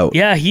Hicks is out.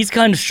 Yeah, he's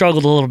kind of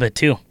struggled a little bit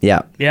too.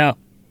 Yeah. Yeah.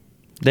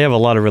 They have a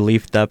lot of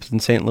relief depth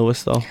in St.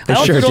 Louis, though. They I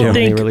also sure don't do.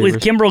 think Many with relievers.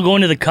 Kimbrel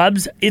going to the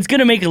Cubs, it's going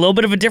to make a little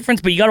bit of a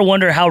difference, but you got to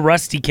wonder how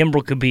rusty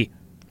Kimbrel could be.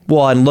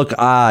 Well, and look,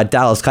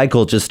 Dallas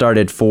Keuchel just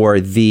started for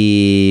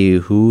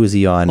who is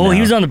he on Oh, now?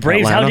 he was on the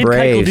Braves. How Atlanta did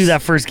Keuchel Braves. do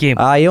that first game?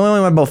 He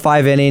only went about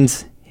 5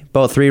 innings,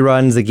 about 3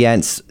 runs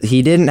against.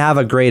 He didn't have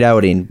a great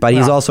outing, but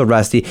he's No. also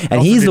rusty. And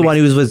Also he's the did one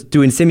who was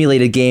doing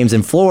simulated games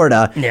in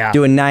Florida, Yeah.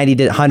 doing 90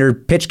 to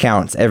 100 pitch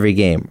counts every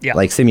game, Yeah.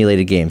 like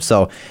simulated games.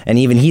 So, and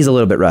even he's a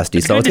little bit rusty.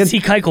 It's so good it's to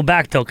good. see Keuchel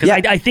back, though, because Yeah.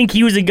 I think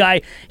he was a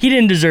guy, he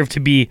didn't deserve to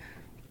be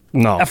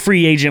No. a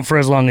free agent for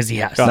as long as he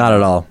has. Not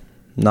at all.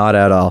 Not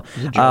at all.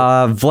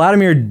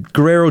 Vladimir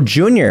Guerrero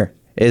Jr.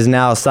 is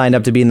now signed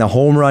up to be in the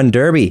Home Run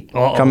Derby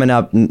coming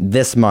up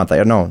this month. I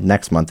don't know,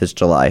 next month is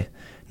July.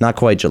 Not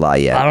quite July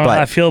yet. I don't know but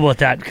how I feel about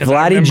that, because I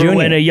Vladdy remember Jr.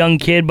 when a young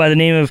kid by the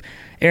name of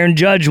Aaron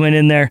Judge went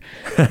in there,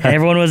 and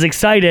everyone was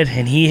excited,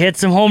 and he hit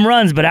some home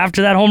runs, but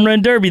after that Home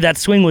Run Derby, that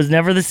swing was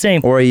never the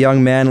same. Or a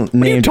young man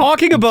named are you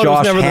talking about? It was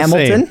Josh never the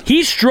Hamilton. same.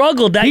 He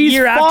struggled that He's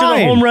year after the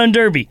fine. Home Run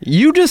Derby.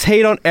 You just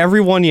hate on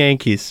everyone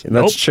Yankees.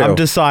 That's true. I've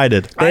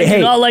decided. I Hey,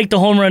 do not like the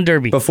Home Run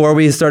Derby. Before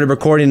we started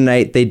recording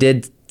tonight, they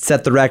did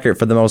set the record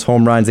for the most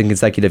home runs in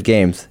consecutive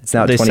games. It's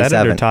now at They 27.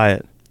 set it or tie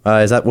it.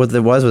 Is that what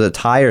it was? Was it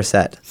tie or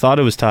set? Thought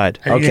it was tied.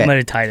 I think okay. they might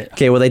have tied it.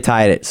 Okay, well they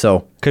tied it.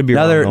 So Could be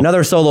another wrong, though.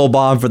 another solo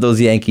bomb for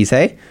those Yankees.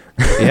 Hey,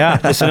 Yeah,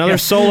 just another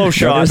solo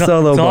shot. Another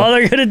solo So all bomb.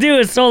 they're going to do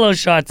is solo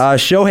shots.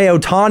 Shohei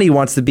Ohtani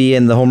wants to be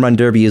in the Home Run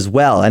Derby as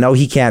well. I know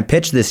he can't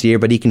pitch this year,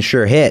 but he can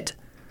sure hit.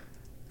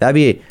 I'd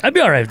be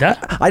all right with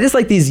that. I just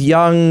like these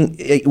young,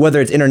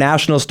 whether it's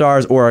international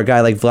stars or a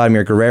guy like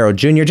Vladimir Guerrero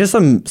Jr., just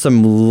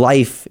some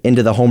life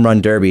into the home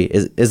run derby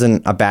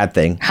isn't a bad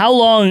thing. How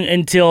long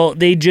until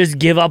they just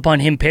give up on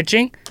him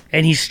pitching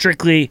and he's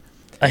strictly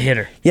a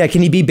hitter? Yeah,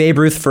 can he be Babe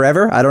Ruth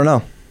forever? I don't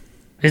know.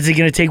 Is he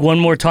going to take one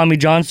more Tommy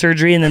John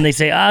surgery and then they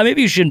say,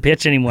 maybe you shouldn't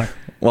pitch anymore?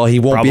 Well, he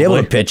won't be able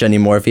to pitch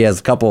anymore if he has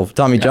a couple of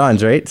Tommy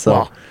Johns, right? So,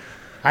 well,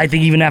 I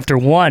think even after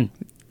one,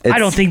 I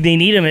don't think they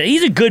need him.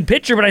 He's a good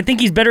pitcher, but I think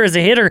he's better as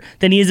a hitter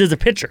than he is as a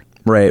pitcher.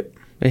 Right.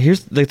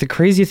 Here's the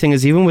crazy thing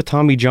is even with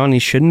Tommy John, he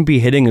shouldn't be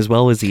hitting as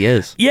well as he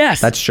is.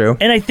 Yes. That's true.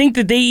 And I think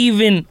that they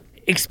even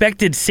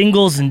expected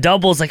singles and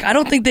doubles. Like, I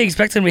don't think they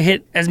expect him to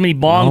hit as many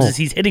bombs as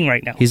he's hitting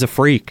right now. He's a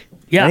freak.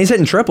 Yeah. And he's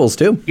hitting triples,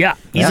 too. Yeah,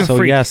 he's a So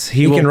freak. yes,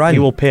 He can run. He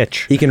will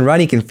pitch. He can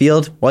run, he can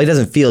field. Well, he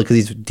doesn't field because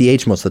he's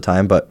DH most of the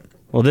time, but...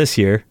 Well, this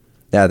year.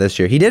 Yeah, this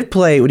year. He did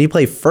play... Would he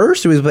play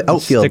first or was he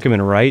outfield? Stick him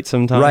in right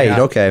sometime. Right,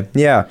 Yeah. okay.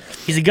 Yeah.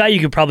 He's a guy you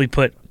could probably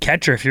put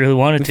catcher if you really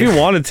wanted If to. you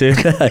wanted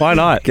to, why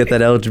not? Get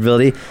that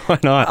eligibility. Why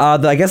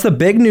not? I guess the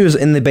big news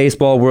in the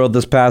baseball world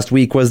this past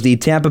week was the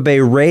Tampa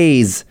Bay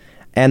Rays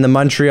and the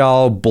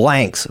Montreal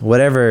Blanks,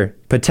 whatever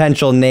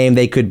potential name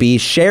they could be,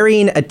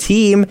 sharing a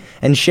team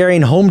and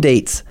sharing home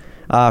dates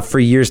for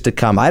years to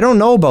come. I don't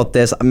know about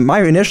this.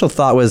 My initial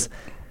thought was,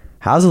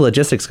 how's the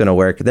logistics going to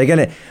work?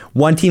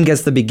 One team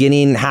gets the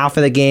beginning half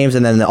of the games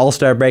and then the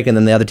All-Star break and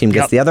then the other team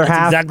gets the other that's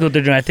half. Exactly what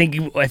they're doing. I think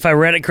if I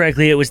read it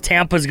correctly, it was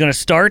Tampa's going to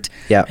start,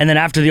 and then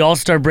after the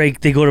All-Star break,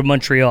 they go to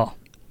Montreal.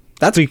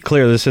 Let's be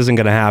clear, this isn't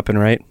going to happen,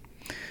 right?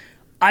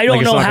 I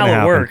don't know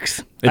how it works.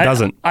 It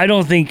doesn't. I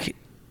don't think...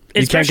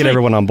 You can't get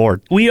everyone on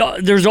board.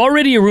 There's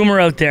already a rumor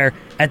out there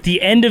at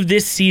the end of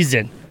this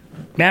season,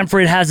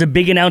 Manfred has a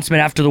big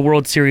announcement after the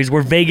World Series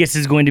where Vegas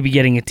is going to be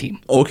getting a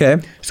team. Okay.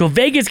 So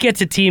Vegas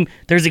gets a team.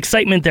 There's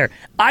excitement there.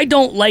 I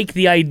don't like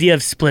the idea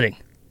of splitting.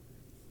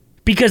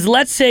 Because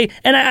let's say,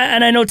 and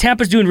I know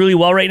Tampa's doing really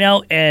well right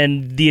now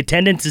and the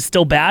attendance is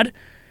still bad,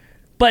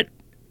 but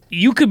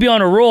you could be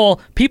on a roll.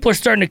 People are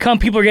starting to come.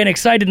 People are getting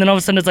excited. And then all of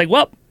a sudden it's like,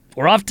 well,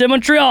 we're off to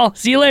Montreal.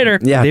 See you later.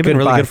 Yeah, they've been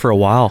really good for a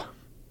while.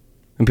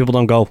 And people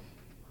don't go.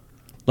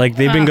 Like,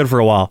 they've been good for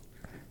a while.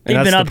 And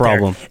that's the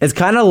problem. It's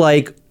kind of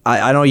like,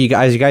 I don't know, you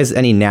guys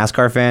any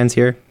NASCAR fans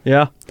here?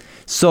 Yeah.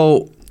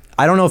 So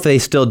I don't know if they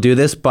still do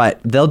this, but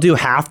they'll do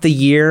half the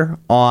year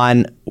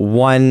on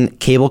one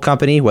cable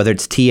company, whether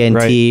it's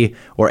TNT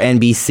or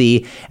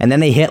NBC, and then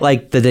they hit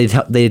like the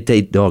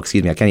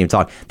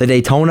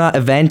Daytona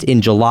event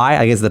in July,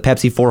 I guess the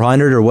Pepsi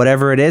 400 or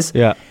whatever it is.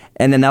 Yeah.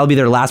 And then that'll be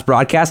their last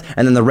broadcast,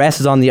 and then the rest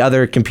is on the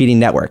other competing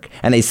network.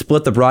 And they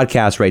split the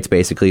broadcast rates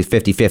basically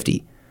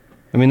 50-50.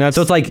 I mean, it's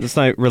like it's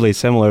not really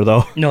similar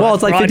though. No, well,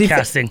 it's like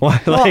broadcasting.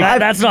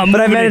 That's not but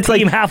moving I meant a it's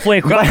team like halfway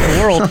across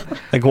the world.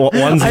 Like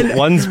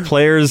one's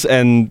players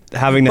and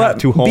having to have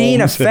two homes.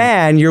 Being a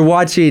fan, you're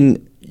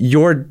watching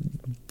your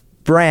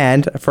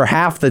brand for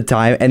half the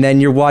time, and then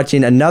you're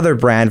watching another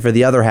brand for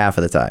the other half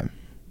of the time.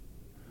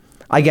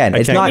 Again,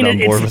 it's not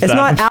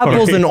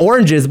apples and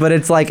oranges, but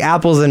it's like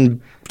apples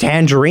and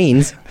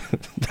tangerines.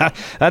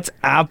 That's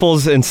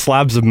apples and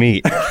slabs of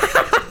meat.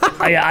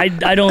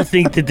 I don't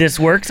think that this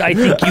works. I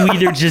think you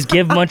either just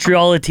give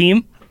Montreal a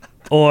team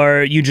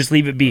or you just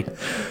leave it be.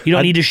 You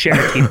don't need to share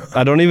a team.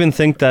 I don't even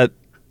think that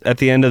at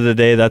the end of the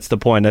day that's the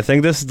point. I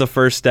think this is the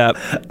first step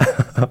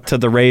to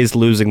the Rays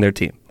losing their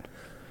team.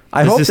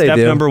 I hope they do. This is step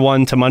number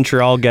one to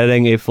Montreal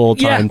getting a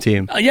full-time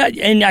team. Yeah,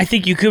 and I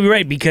think you could be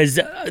right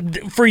because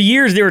for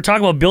years they were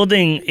talking about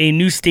building a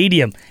new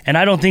stadium, and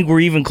I don't think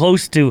we're even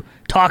close to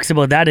talks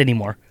about that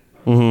anymore.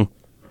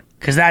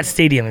 Because that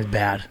stadium is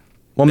bad.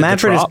 Well,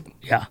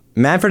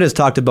 Manfred has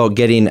talked about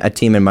getting a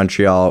team in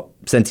Montreal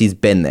since he's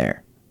been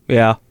there.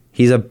 Yeah.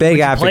 He's a big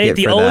advocate play at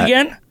the for O that.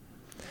 again?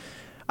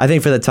 I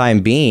think for the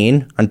time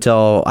being,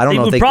 until I don't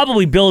know if they would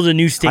probably build a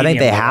new stadium. I think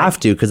they have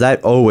to because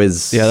that O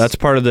is that's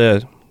part of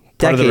the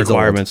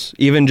requirements. Old.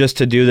 Even just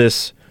to do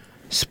this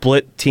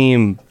split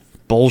team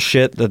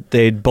bullshit that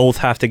they'd both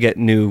have to get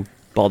new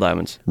ball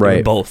diamonds.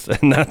 Right. Both.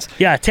 And that's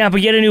Tampa,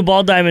 get a new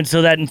ball diamond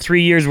so that in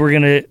 3 years we're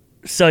gonna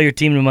sell your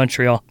team to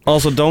Montreal.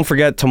 Also, don't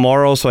forget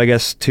tomorrow, so I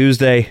guess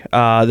Tuesday,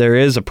 there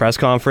is a press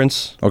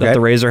conference that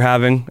the Rays are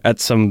having at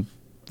some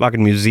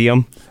fucking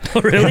museum.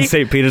 Oh, really? In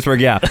St.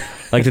 Petersburg, yeah.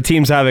 Like the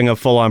team's having a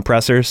full-on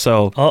presser,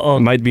 so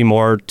it might be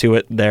more to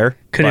it there.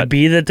 Could it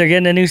be that they're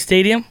getting a new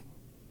stadium?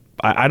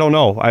 I don't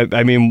know.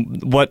 I mean,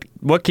 what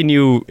can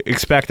you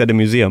expect at a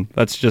museum?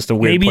 That's just a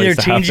weird Maybe place they're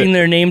to have changing it.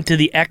 their name to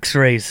the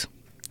X-Rays.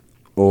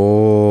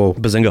 Oh,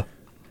 Bazinga.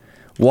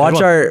 We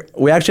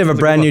actually have a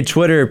brand new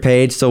Twitter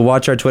page, so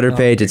watch our Twitter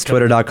page. It's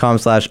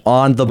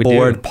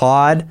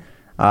twitter.com/ontheboardpod.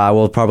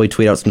 We'll probably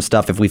tweet out some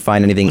stuff if we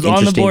find anything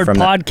interesting On the Board from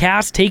that.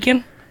 podcast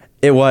taken?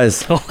 It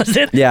was. Oh, was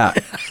it? Yeah.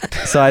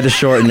 So I had to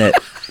shorten it.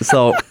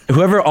 So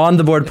whoever On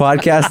the Board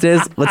podcast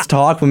is, let's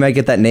talk. We might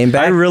get that name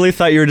back. I really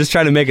thought you were just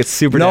trying to make it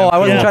super. No, I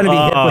wasn't trying to be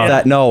hip with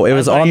that. No, it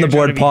was On the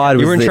Board pod.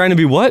 You weren't trying to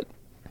be what?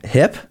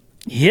 Hip?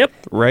 Hip?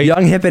 Right.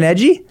 Young, hip, and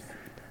edgy?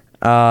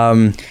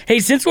 Hey,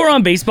 since we're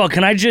on baseball,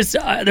 can I just...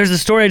 there's a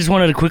story I just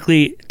wanted to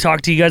quickly talk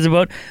to you guys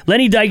about.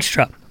 Lenny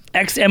Dykstra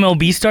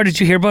ex-MLB star. Did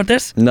you hear about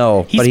this?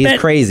 No, but he's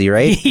crazy,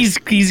 right? He's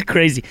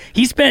crazy.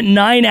 He spent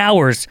 9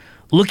 hours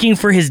looking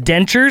for his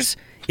dentures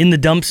in the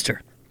dumpster.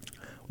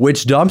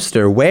 Which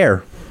dumpster?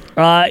 Where?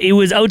 It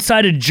was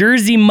outside of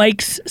Jersey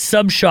Mike's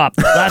sub shop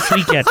last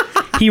weekend.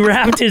 He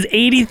wrapped his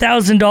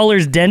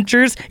 $80,000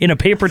 dentures in a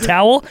paper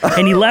towel,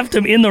 and he left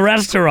them in the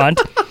restaurant.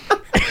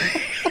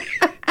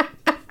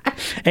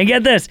 And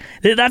get this,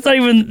 that's not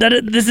even,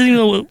 this isn't even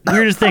the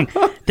weirdest thing.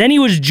 Then he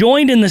was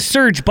joined in the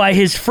search by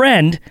his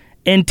friend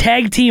and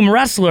tag team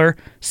wrestler,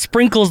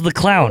 Sprinkles the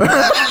Clown.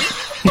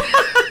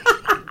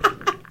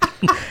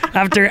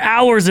 After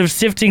hours of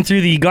sifting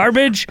through the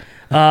garbage,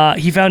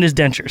 he found his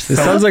dentures. This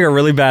sounds like a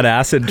really bad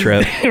acid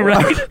trip.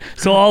 Right?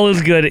 So all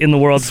is good in the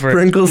world for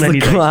Sprinkles the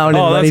Clown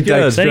and Lenny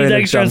Dykstra. Lenny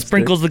Dykstra and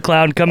Sprinkles the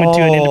Clown coming to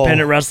an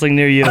independent wrestling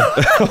near you.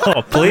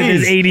 Oh,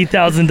 please. With his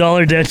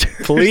 $80,000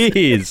 dentures.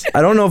 Please.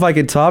 I don't know if I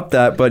could top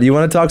that, but you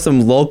want to talk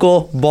some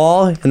local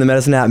ball in the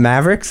Medicine Hat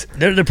Mavericks?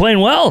 They're playing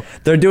well.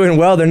 They're doing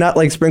well. They're not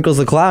like Sprinkles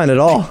the Clown at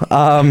all.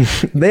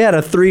 They had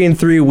a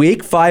 3-3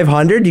 week,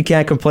 500. You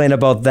can't complain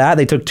about that.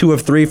 They took 2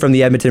 of 3 from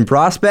the Edmonton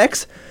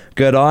Prospects.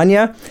 Good on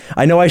ya.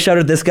 I know I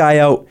shouted this guy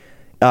out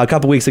a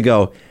couple weeks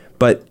ago,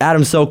 but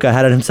Adam Soka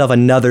had himself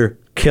another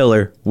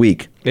killer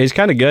week. He's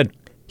kind of good.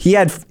 He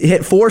had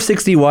hit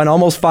 461,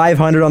 almost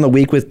 500 on the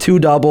week with 2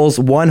 doubles,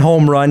 1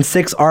 home run,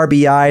 6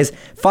 RBIs,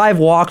 5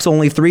 walks,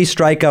 only 3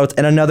 strikeouts,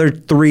 and another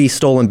 3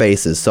 stolen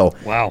bases. So,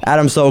 wow.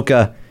 Adam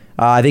Soka,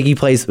 I think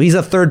he's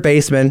a third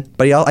baseman,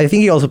 but I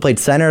think he also played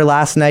center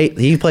last night.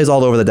 He plays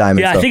all over the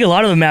diamond. Yeah, I think a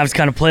lot of the Mavs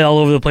kind of play all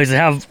over the place. They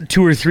have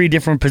 2 or 3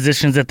 different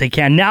positions that they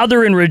can. Now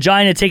they're in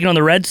Regina taking on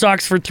the Red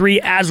Sox for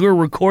 3. As we're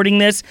recording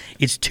this,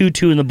 it's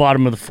 2-2 in the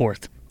bottom of the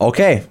 4th.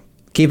 Okay.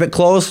 Keep it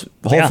close.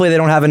 Hopefully they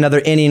don't have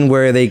another inning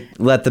where they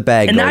let the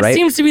bag go, right? And that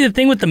seems to be the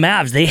thing with the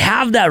Mavs. They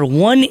have that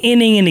one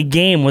inning in a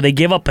game where they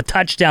give up a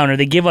touchdown or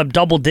they give up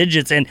double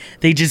digits and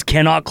they just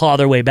cannot claw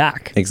their way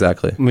back.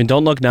 Exactly. I mean,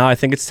 don't look now. I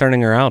think it's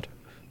turning around.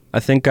 I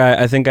think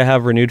I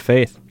have renewed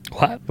faith.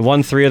 What?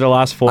 Won 3 of the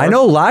last 4. I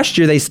know last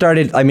year they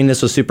started, I mean,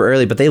 this was super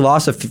early, but they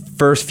lost the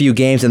first few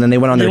games and then they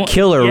went on their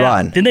killer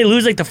run. Didn't they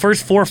lose like the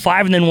first 4 or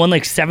 5 and then won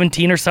like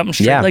 17 or something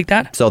straight like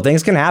that? So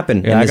things can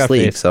happen in this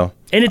league. So.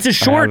 And it's a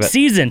short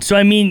season. So,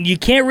 I mean, you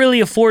can't really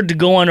afford to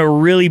go on a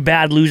really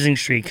bad losing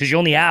streak because you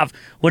only have,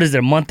 what is it,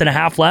 a month and a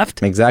half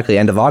left? Exactly.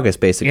 End of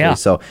August, basically. Yeah.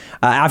 So,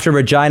 after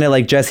Regina,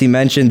 like Jesse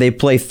mentioned, they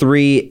play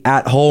 3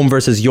 at home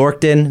versus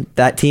Yorkton.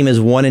 That team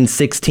is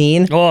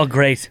 1-16. Oh,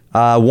 great.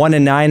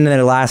 1-9 in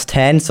their last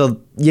 10.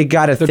 So, you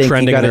got to think. They're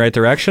trending in the right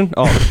direction?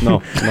 Oh, no.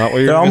 Not what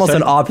you're They're almost say?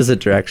 in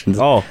opposite directions.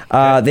 Oh.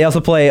 Okay. They also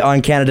play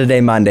on Canada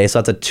Day Monday.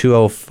 So, that's a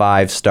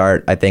 2:05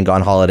 start, I think,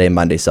 on Holiday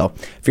Monday. So,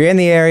 if you're in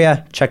the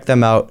area, check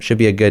them out. Should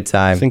be a good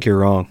time. I think you're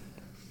wrong.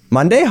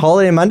 Monday?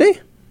 Holiday Monday?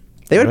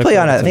 They would play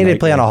on I think they'd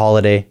play on a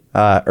holiday,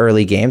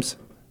 early games.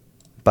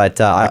 But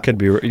could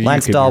be,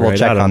 Lance Dahl will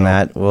check on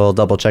that. We'll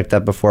double check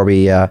that before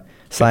we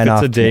sign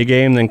off. If it's a day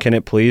game, then can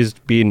it please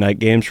be night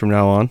games from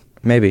now on?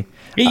 Maybe.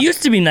 It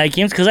used to be night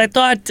games because I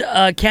thought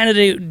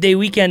Canada Day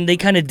weekend, they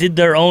kind of did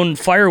their own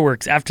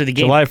fireworks after the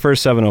game. July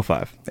 1st,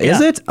 7:05. Is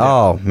it? Yeah.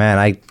 Oh, man,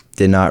 I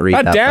did not read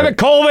that God damn part. it,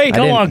 Colby!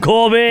 Come on,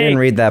 Colby. Didn't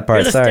read that part.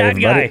 You're the Sorry, stat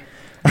everybody. guy.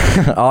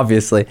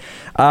 Obviously.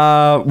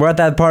 We're at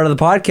that part of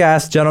the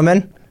podcast,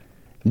 gentlemen.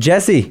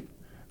 Jesse,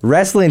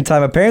 wrestling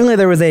time. Apparently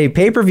there was a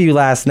pay-per-view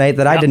last night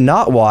that I did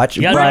not watch.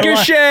 Yeah, but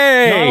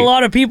Ricochet! Not a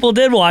lot of people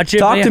did watch it.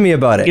 Talk to me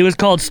about it. It was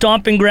called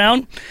Stomping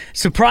Ground.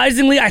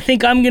 Surprisingly, I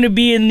think I'm going to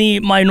be in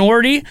the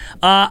minority.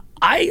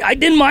 I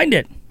didn't mind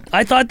it.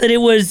 I thought that it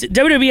was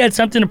WWE had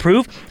something to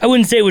prove. I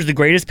wouldn't say it was the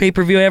greatest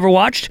pay-per-view I ever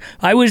watched.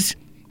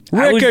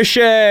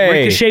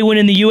 Ricochet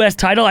winning the U.S.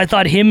 title. I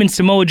thought him and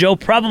Samoa Joe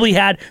probably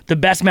had the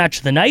best match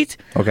of the night.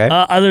 Okay.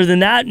 Other than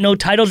that, no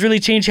titles really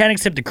changed hands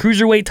except the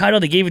Cruiserweight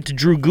title. They gave it to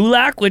Drew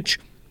Gulak, which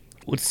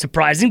was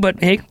surprising, but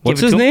hey.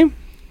 What's his name?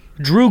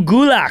 Drew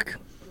Gulak.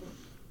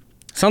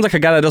 Sounds like a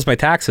guy that does my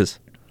taxes.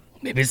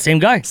 Maybe it's the same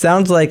guy.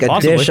 Sounds like a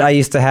dish I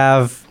used to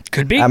have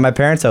Could be. at my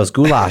parents' house.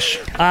 Goulash.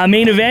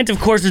 Main event, of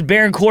course, was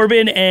Baron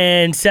Corbin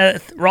and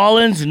Seth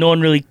Rollins. No one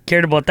really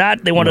cared about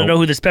that. They wanted to know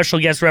who the special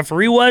guest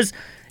referee was.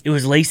 It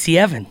was Lacey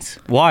Evans.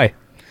 Why?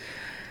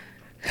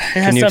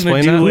 Can you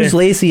explain that? Who's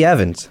Lacey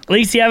Evans?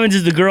 Lacey Evans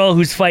is the girl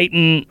who's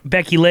fighting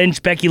Becky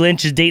Lynch. Becky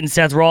Lynch is dating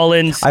Seth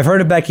Rollins. I've heard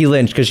of Becky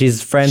Lynch because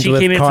she's friends She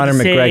with came in for Conor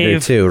the McGregor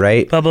save. too,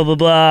 right? Blah, blah, blah,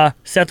 blah.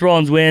 Seth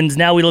Rollins wins.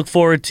 Now we look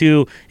forward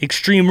to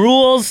Extreme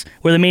Rules,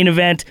 where the main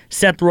event,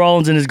 Seth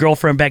Rollins and his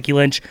girlfriend Becky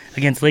Lynch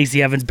against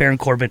Lacey Evans, Baron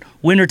Corbin.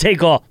 Winner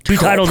take all. 2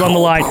 titles on the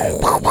line.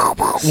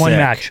 One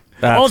match.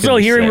 That's Also, gonna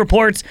be hearing sick.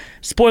 reports,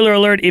 spoiler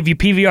alert, if you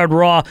PVR'd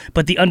Raw,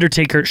 but The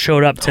Undertaker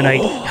showed up tonight,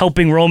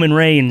 helping Roman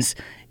Reigns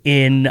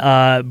in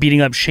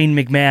beating up Shane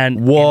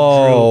McMahon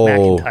Whoa. and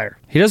Drew McIntyre.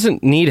 He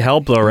doesn't need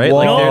help, though, right? Whoa.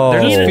 Like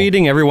they're just No.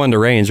 feeding everyone to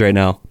Reigns right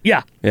now.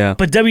 Yeah. Yeah.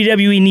 But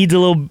WWE needs a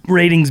little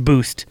ratings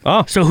boost.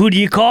 Oh. So who do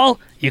you call?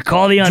 You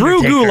call The Drew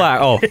Undertaker. Gulak.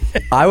 Oh,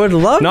 I would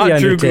love Not the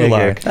Drew Undertaker.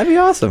 Gulak. That'd be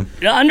awesome.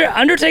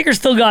 Undertaker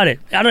still got it.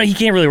 I don't know. He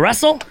can't really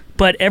wrestle,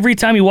 but every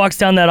time he walks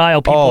down that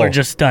aisle, people are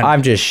just stunned.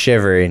 I'm just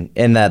shivering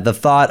in that the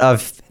thought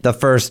of the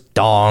first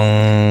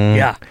dong.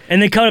 Yeah.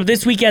 And then coming up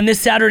this weekend,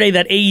 this Saturday,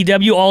 that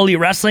AEW, All Elite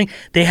Wrestling,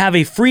 they have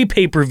a free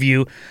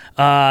pay-per-view,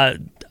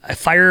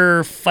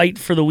 Firefight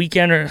for the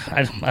weekend, or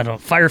I don't know,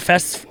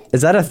 Firefest. Is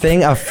that a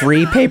thing? A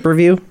free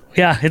pay-per-view?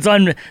 Yeah, it's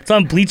on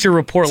Bleacher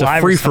Report It's Live.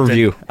 a free or something.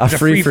 review. A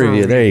free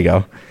review. There you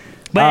go.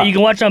 But you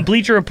can watch on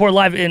Bleacher Report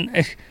Live, and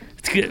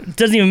it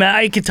doesn't even matter.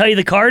 I can tell you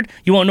the card.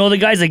 You won't know the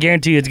guys. I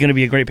guarantee you it's going to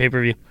be a great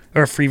pay-per-view.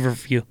 Or a free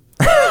review.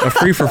 A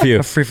free for view.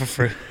 A free for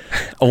free.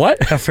 A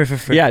what? A free for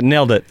free. Yeah,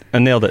 nailed it. I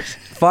nailed it.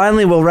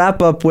 Finally, we'll wrap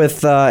up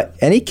with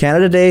any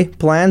Canada Day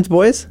plans,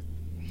 boys?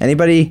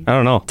 Anybody I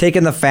don't know.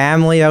 taking the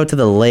family out to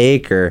the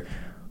lake or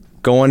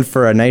going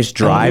for a nice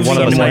drive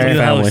moving into my somewhere? new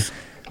house.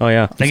 Oh,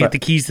 yeah. I get the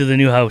keys to the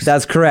new house.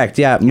 That's correct.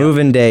 Yeah,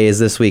 moving day is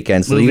this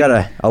weekend. So you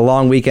got a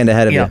long weekend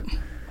ahead of Yeah. you.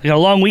 You got a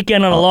long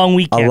weekend on a long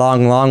weekend. A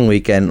long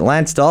weekend.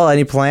 Lance Dahl,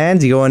 any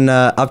plans? You going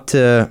up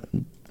to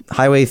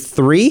Highway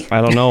 3?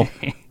 I don't know.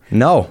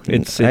 No.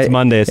 It's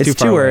Monday. It's too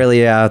far too away.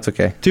 early. Yeah, it's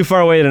okay. Too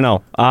far away to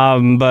know.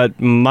 But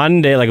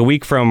Monday, like a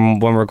week from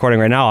when we're recording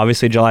right now,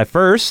 obviously July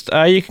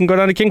 1st, you can go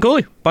down to King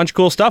Cooley. Bunch of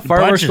cool stuff.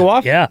 Fireworks go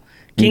off. Yeah.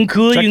 King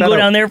Cooley, Check you can that go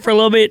out. down there for a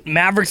little bit.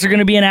 Mavericks are going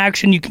to be in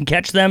action. You can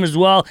catch them as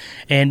well.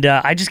 And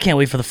I just can't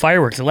wait for the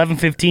fireworks.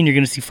 11:15, you're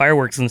going to see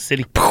fireworks in the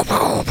city.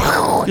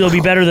 It'll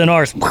be better than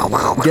ours.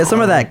 Get some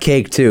of that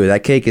cake, too.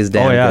 That cake is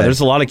damn Oh, yeah. good. There's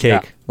a lot of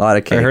cake. A lot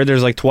of cake. I heard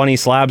there's like 20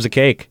 slabs of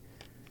cake.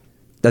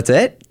 That's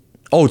it?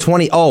 Oh,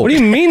 20. Oh. What do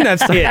you mean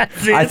that's the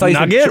That's it. I thought you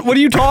said nugget? What are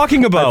you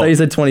talking I thought about? you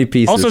said 20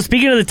 pieces. Also,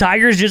 speaking of the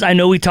Tigers, I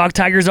know we talked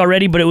Tigers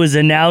already, but it was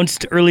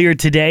announced earlier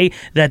today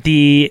that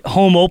the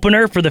home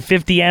opener for the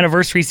 50th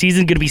anniversary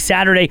season is going to be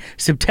Saturday,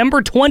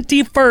 September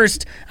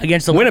 21st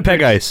against the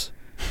Winnipeg Ice.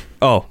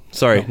 Oh,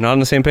 sorry. Not on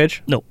the same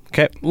page? No.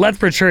 Okay.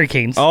 Lethbridge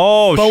Hurricanes.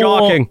 Oh, But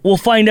shocking. We'll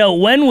find out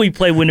when we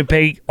play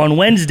Winnipeg on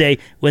Wednesday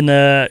when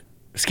the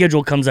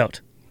schedule comes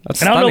out.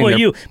 That's And I don't know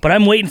stunning. about you, but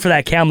I'm waiting for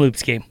that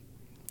Kamloops game.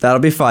 That'll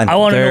be fun. I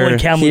want to know They're when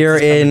Kamloops Here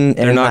is coming.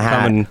 They're in not the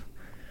hat. coming.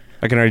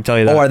 I can already tell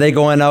you that. Oh, are they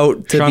going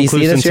out to Sean BC Clouston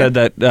this year? said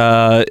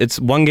that it's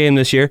one game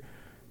this year,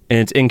 and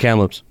it's in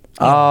Kamloops.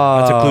 Oh.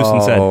 That's what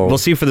Clouston said. We'll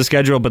see for the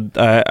schedule, but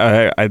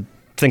I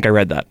think I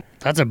read that.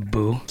 That's a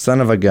boo.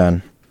 Son of a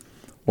gun.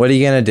 What are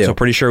you going to do? So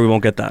pretty sure we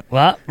won't get that.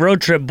 Well,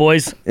 road trip,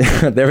 boys.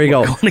 There we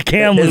go. going to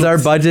Kamloops. Is our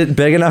budget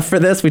big enough for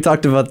this? We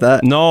talked about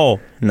that. No.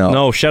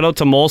 No. Shout out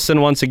to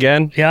Molson once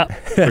again Yeah.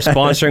 for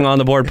sponsoring On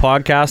The Board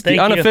Podcast, Thank the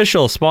you.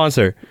 unofficial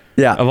sponsor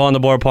Yeah. of On The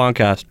Board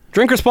Podcast.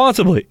 Drink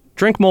responsibly.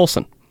 Drink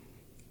Molson.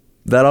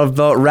 That'll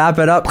about wrap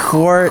it up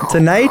for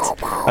tonight.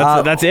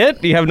 That's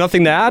it? You have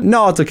nothing to add?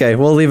 No, it's okay.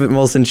 We'll leave it,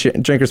 Molson.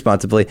 Drink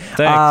responsibly.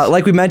 Thanks.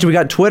 Like we mentioned, we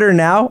got Twitter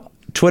now.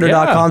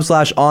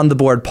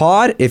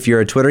 Twitter.com/ontheboardpod. If you're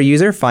a Twitter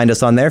user, find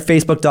us on there.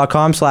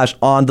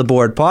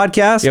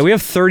 Facebook.com/ontheboardpodcast. Yeah, we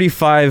have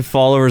 35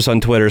 followers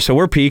on Twitter, so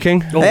we're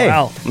peaking. Oh, Hey.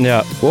 wow.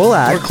 Yeah. We'll We're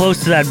add.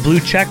 close to that blue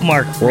check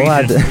mark. We'll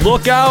add. region.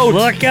 Look out!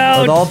 Look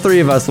out. With all three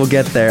of us, we'll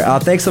get there.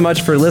 Thanks so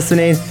much for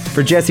listening.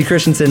 For Jesse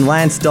Christensen,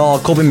 Lance Dahl,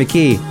 Colby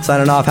McKee,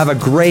 signing off. Have a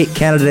great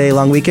Canada Day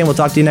long weekend. We'll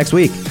talk to you next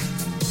week.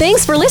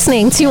 Thanks for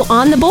listening to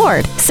On the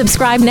Board.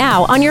 Subscribe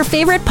now on your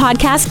favorite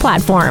podcast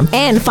platform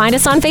and find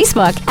us on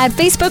Facebook at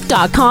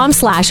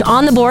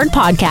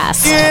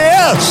facebook.com/ontheboardpodcast.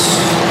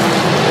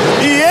 Yes!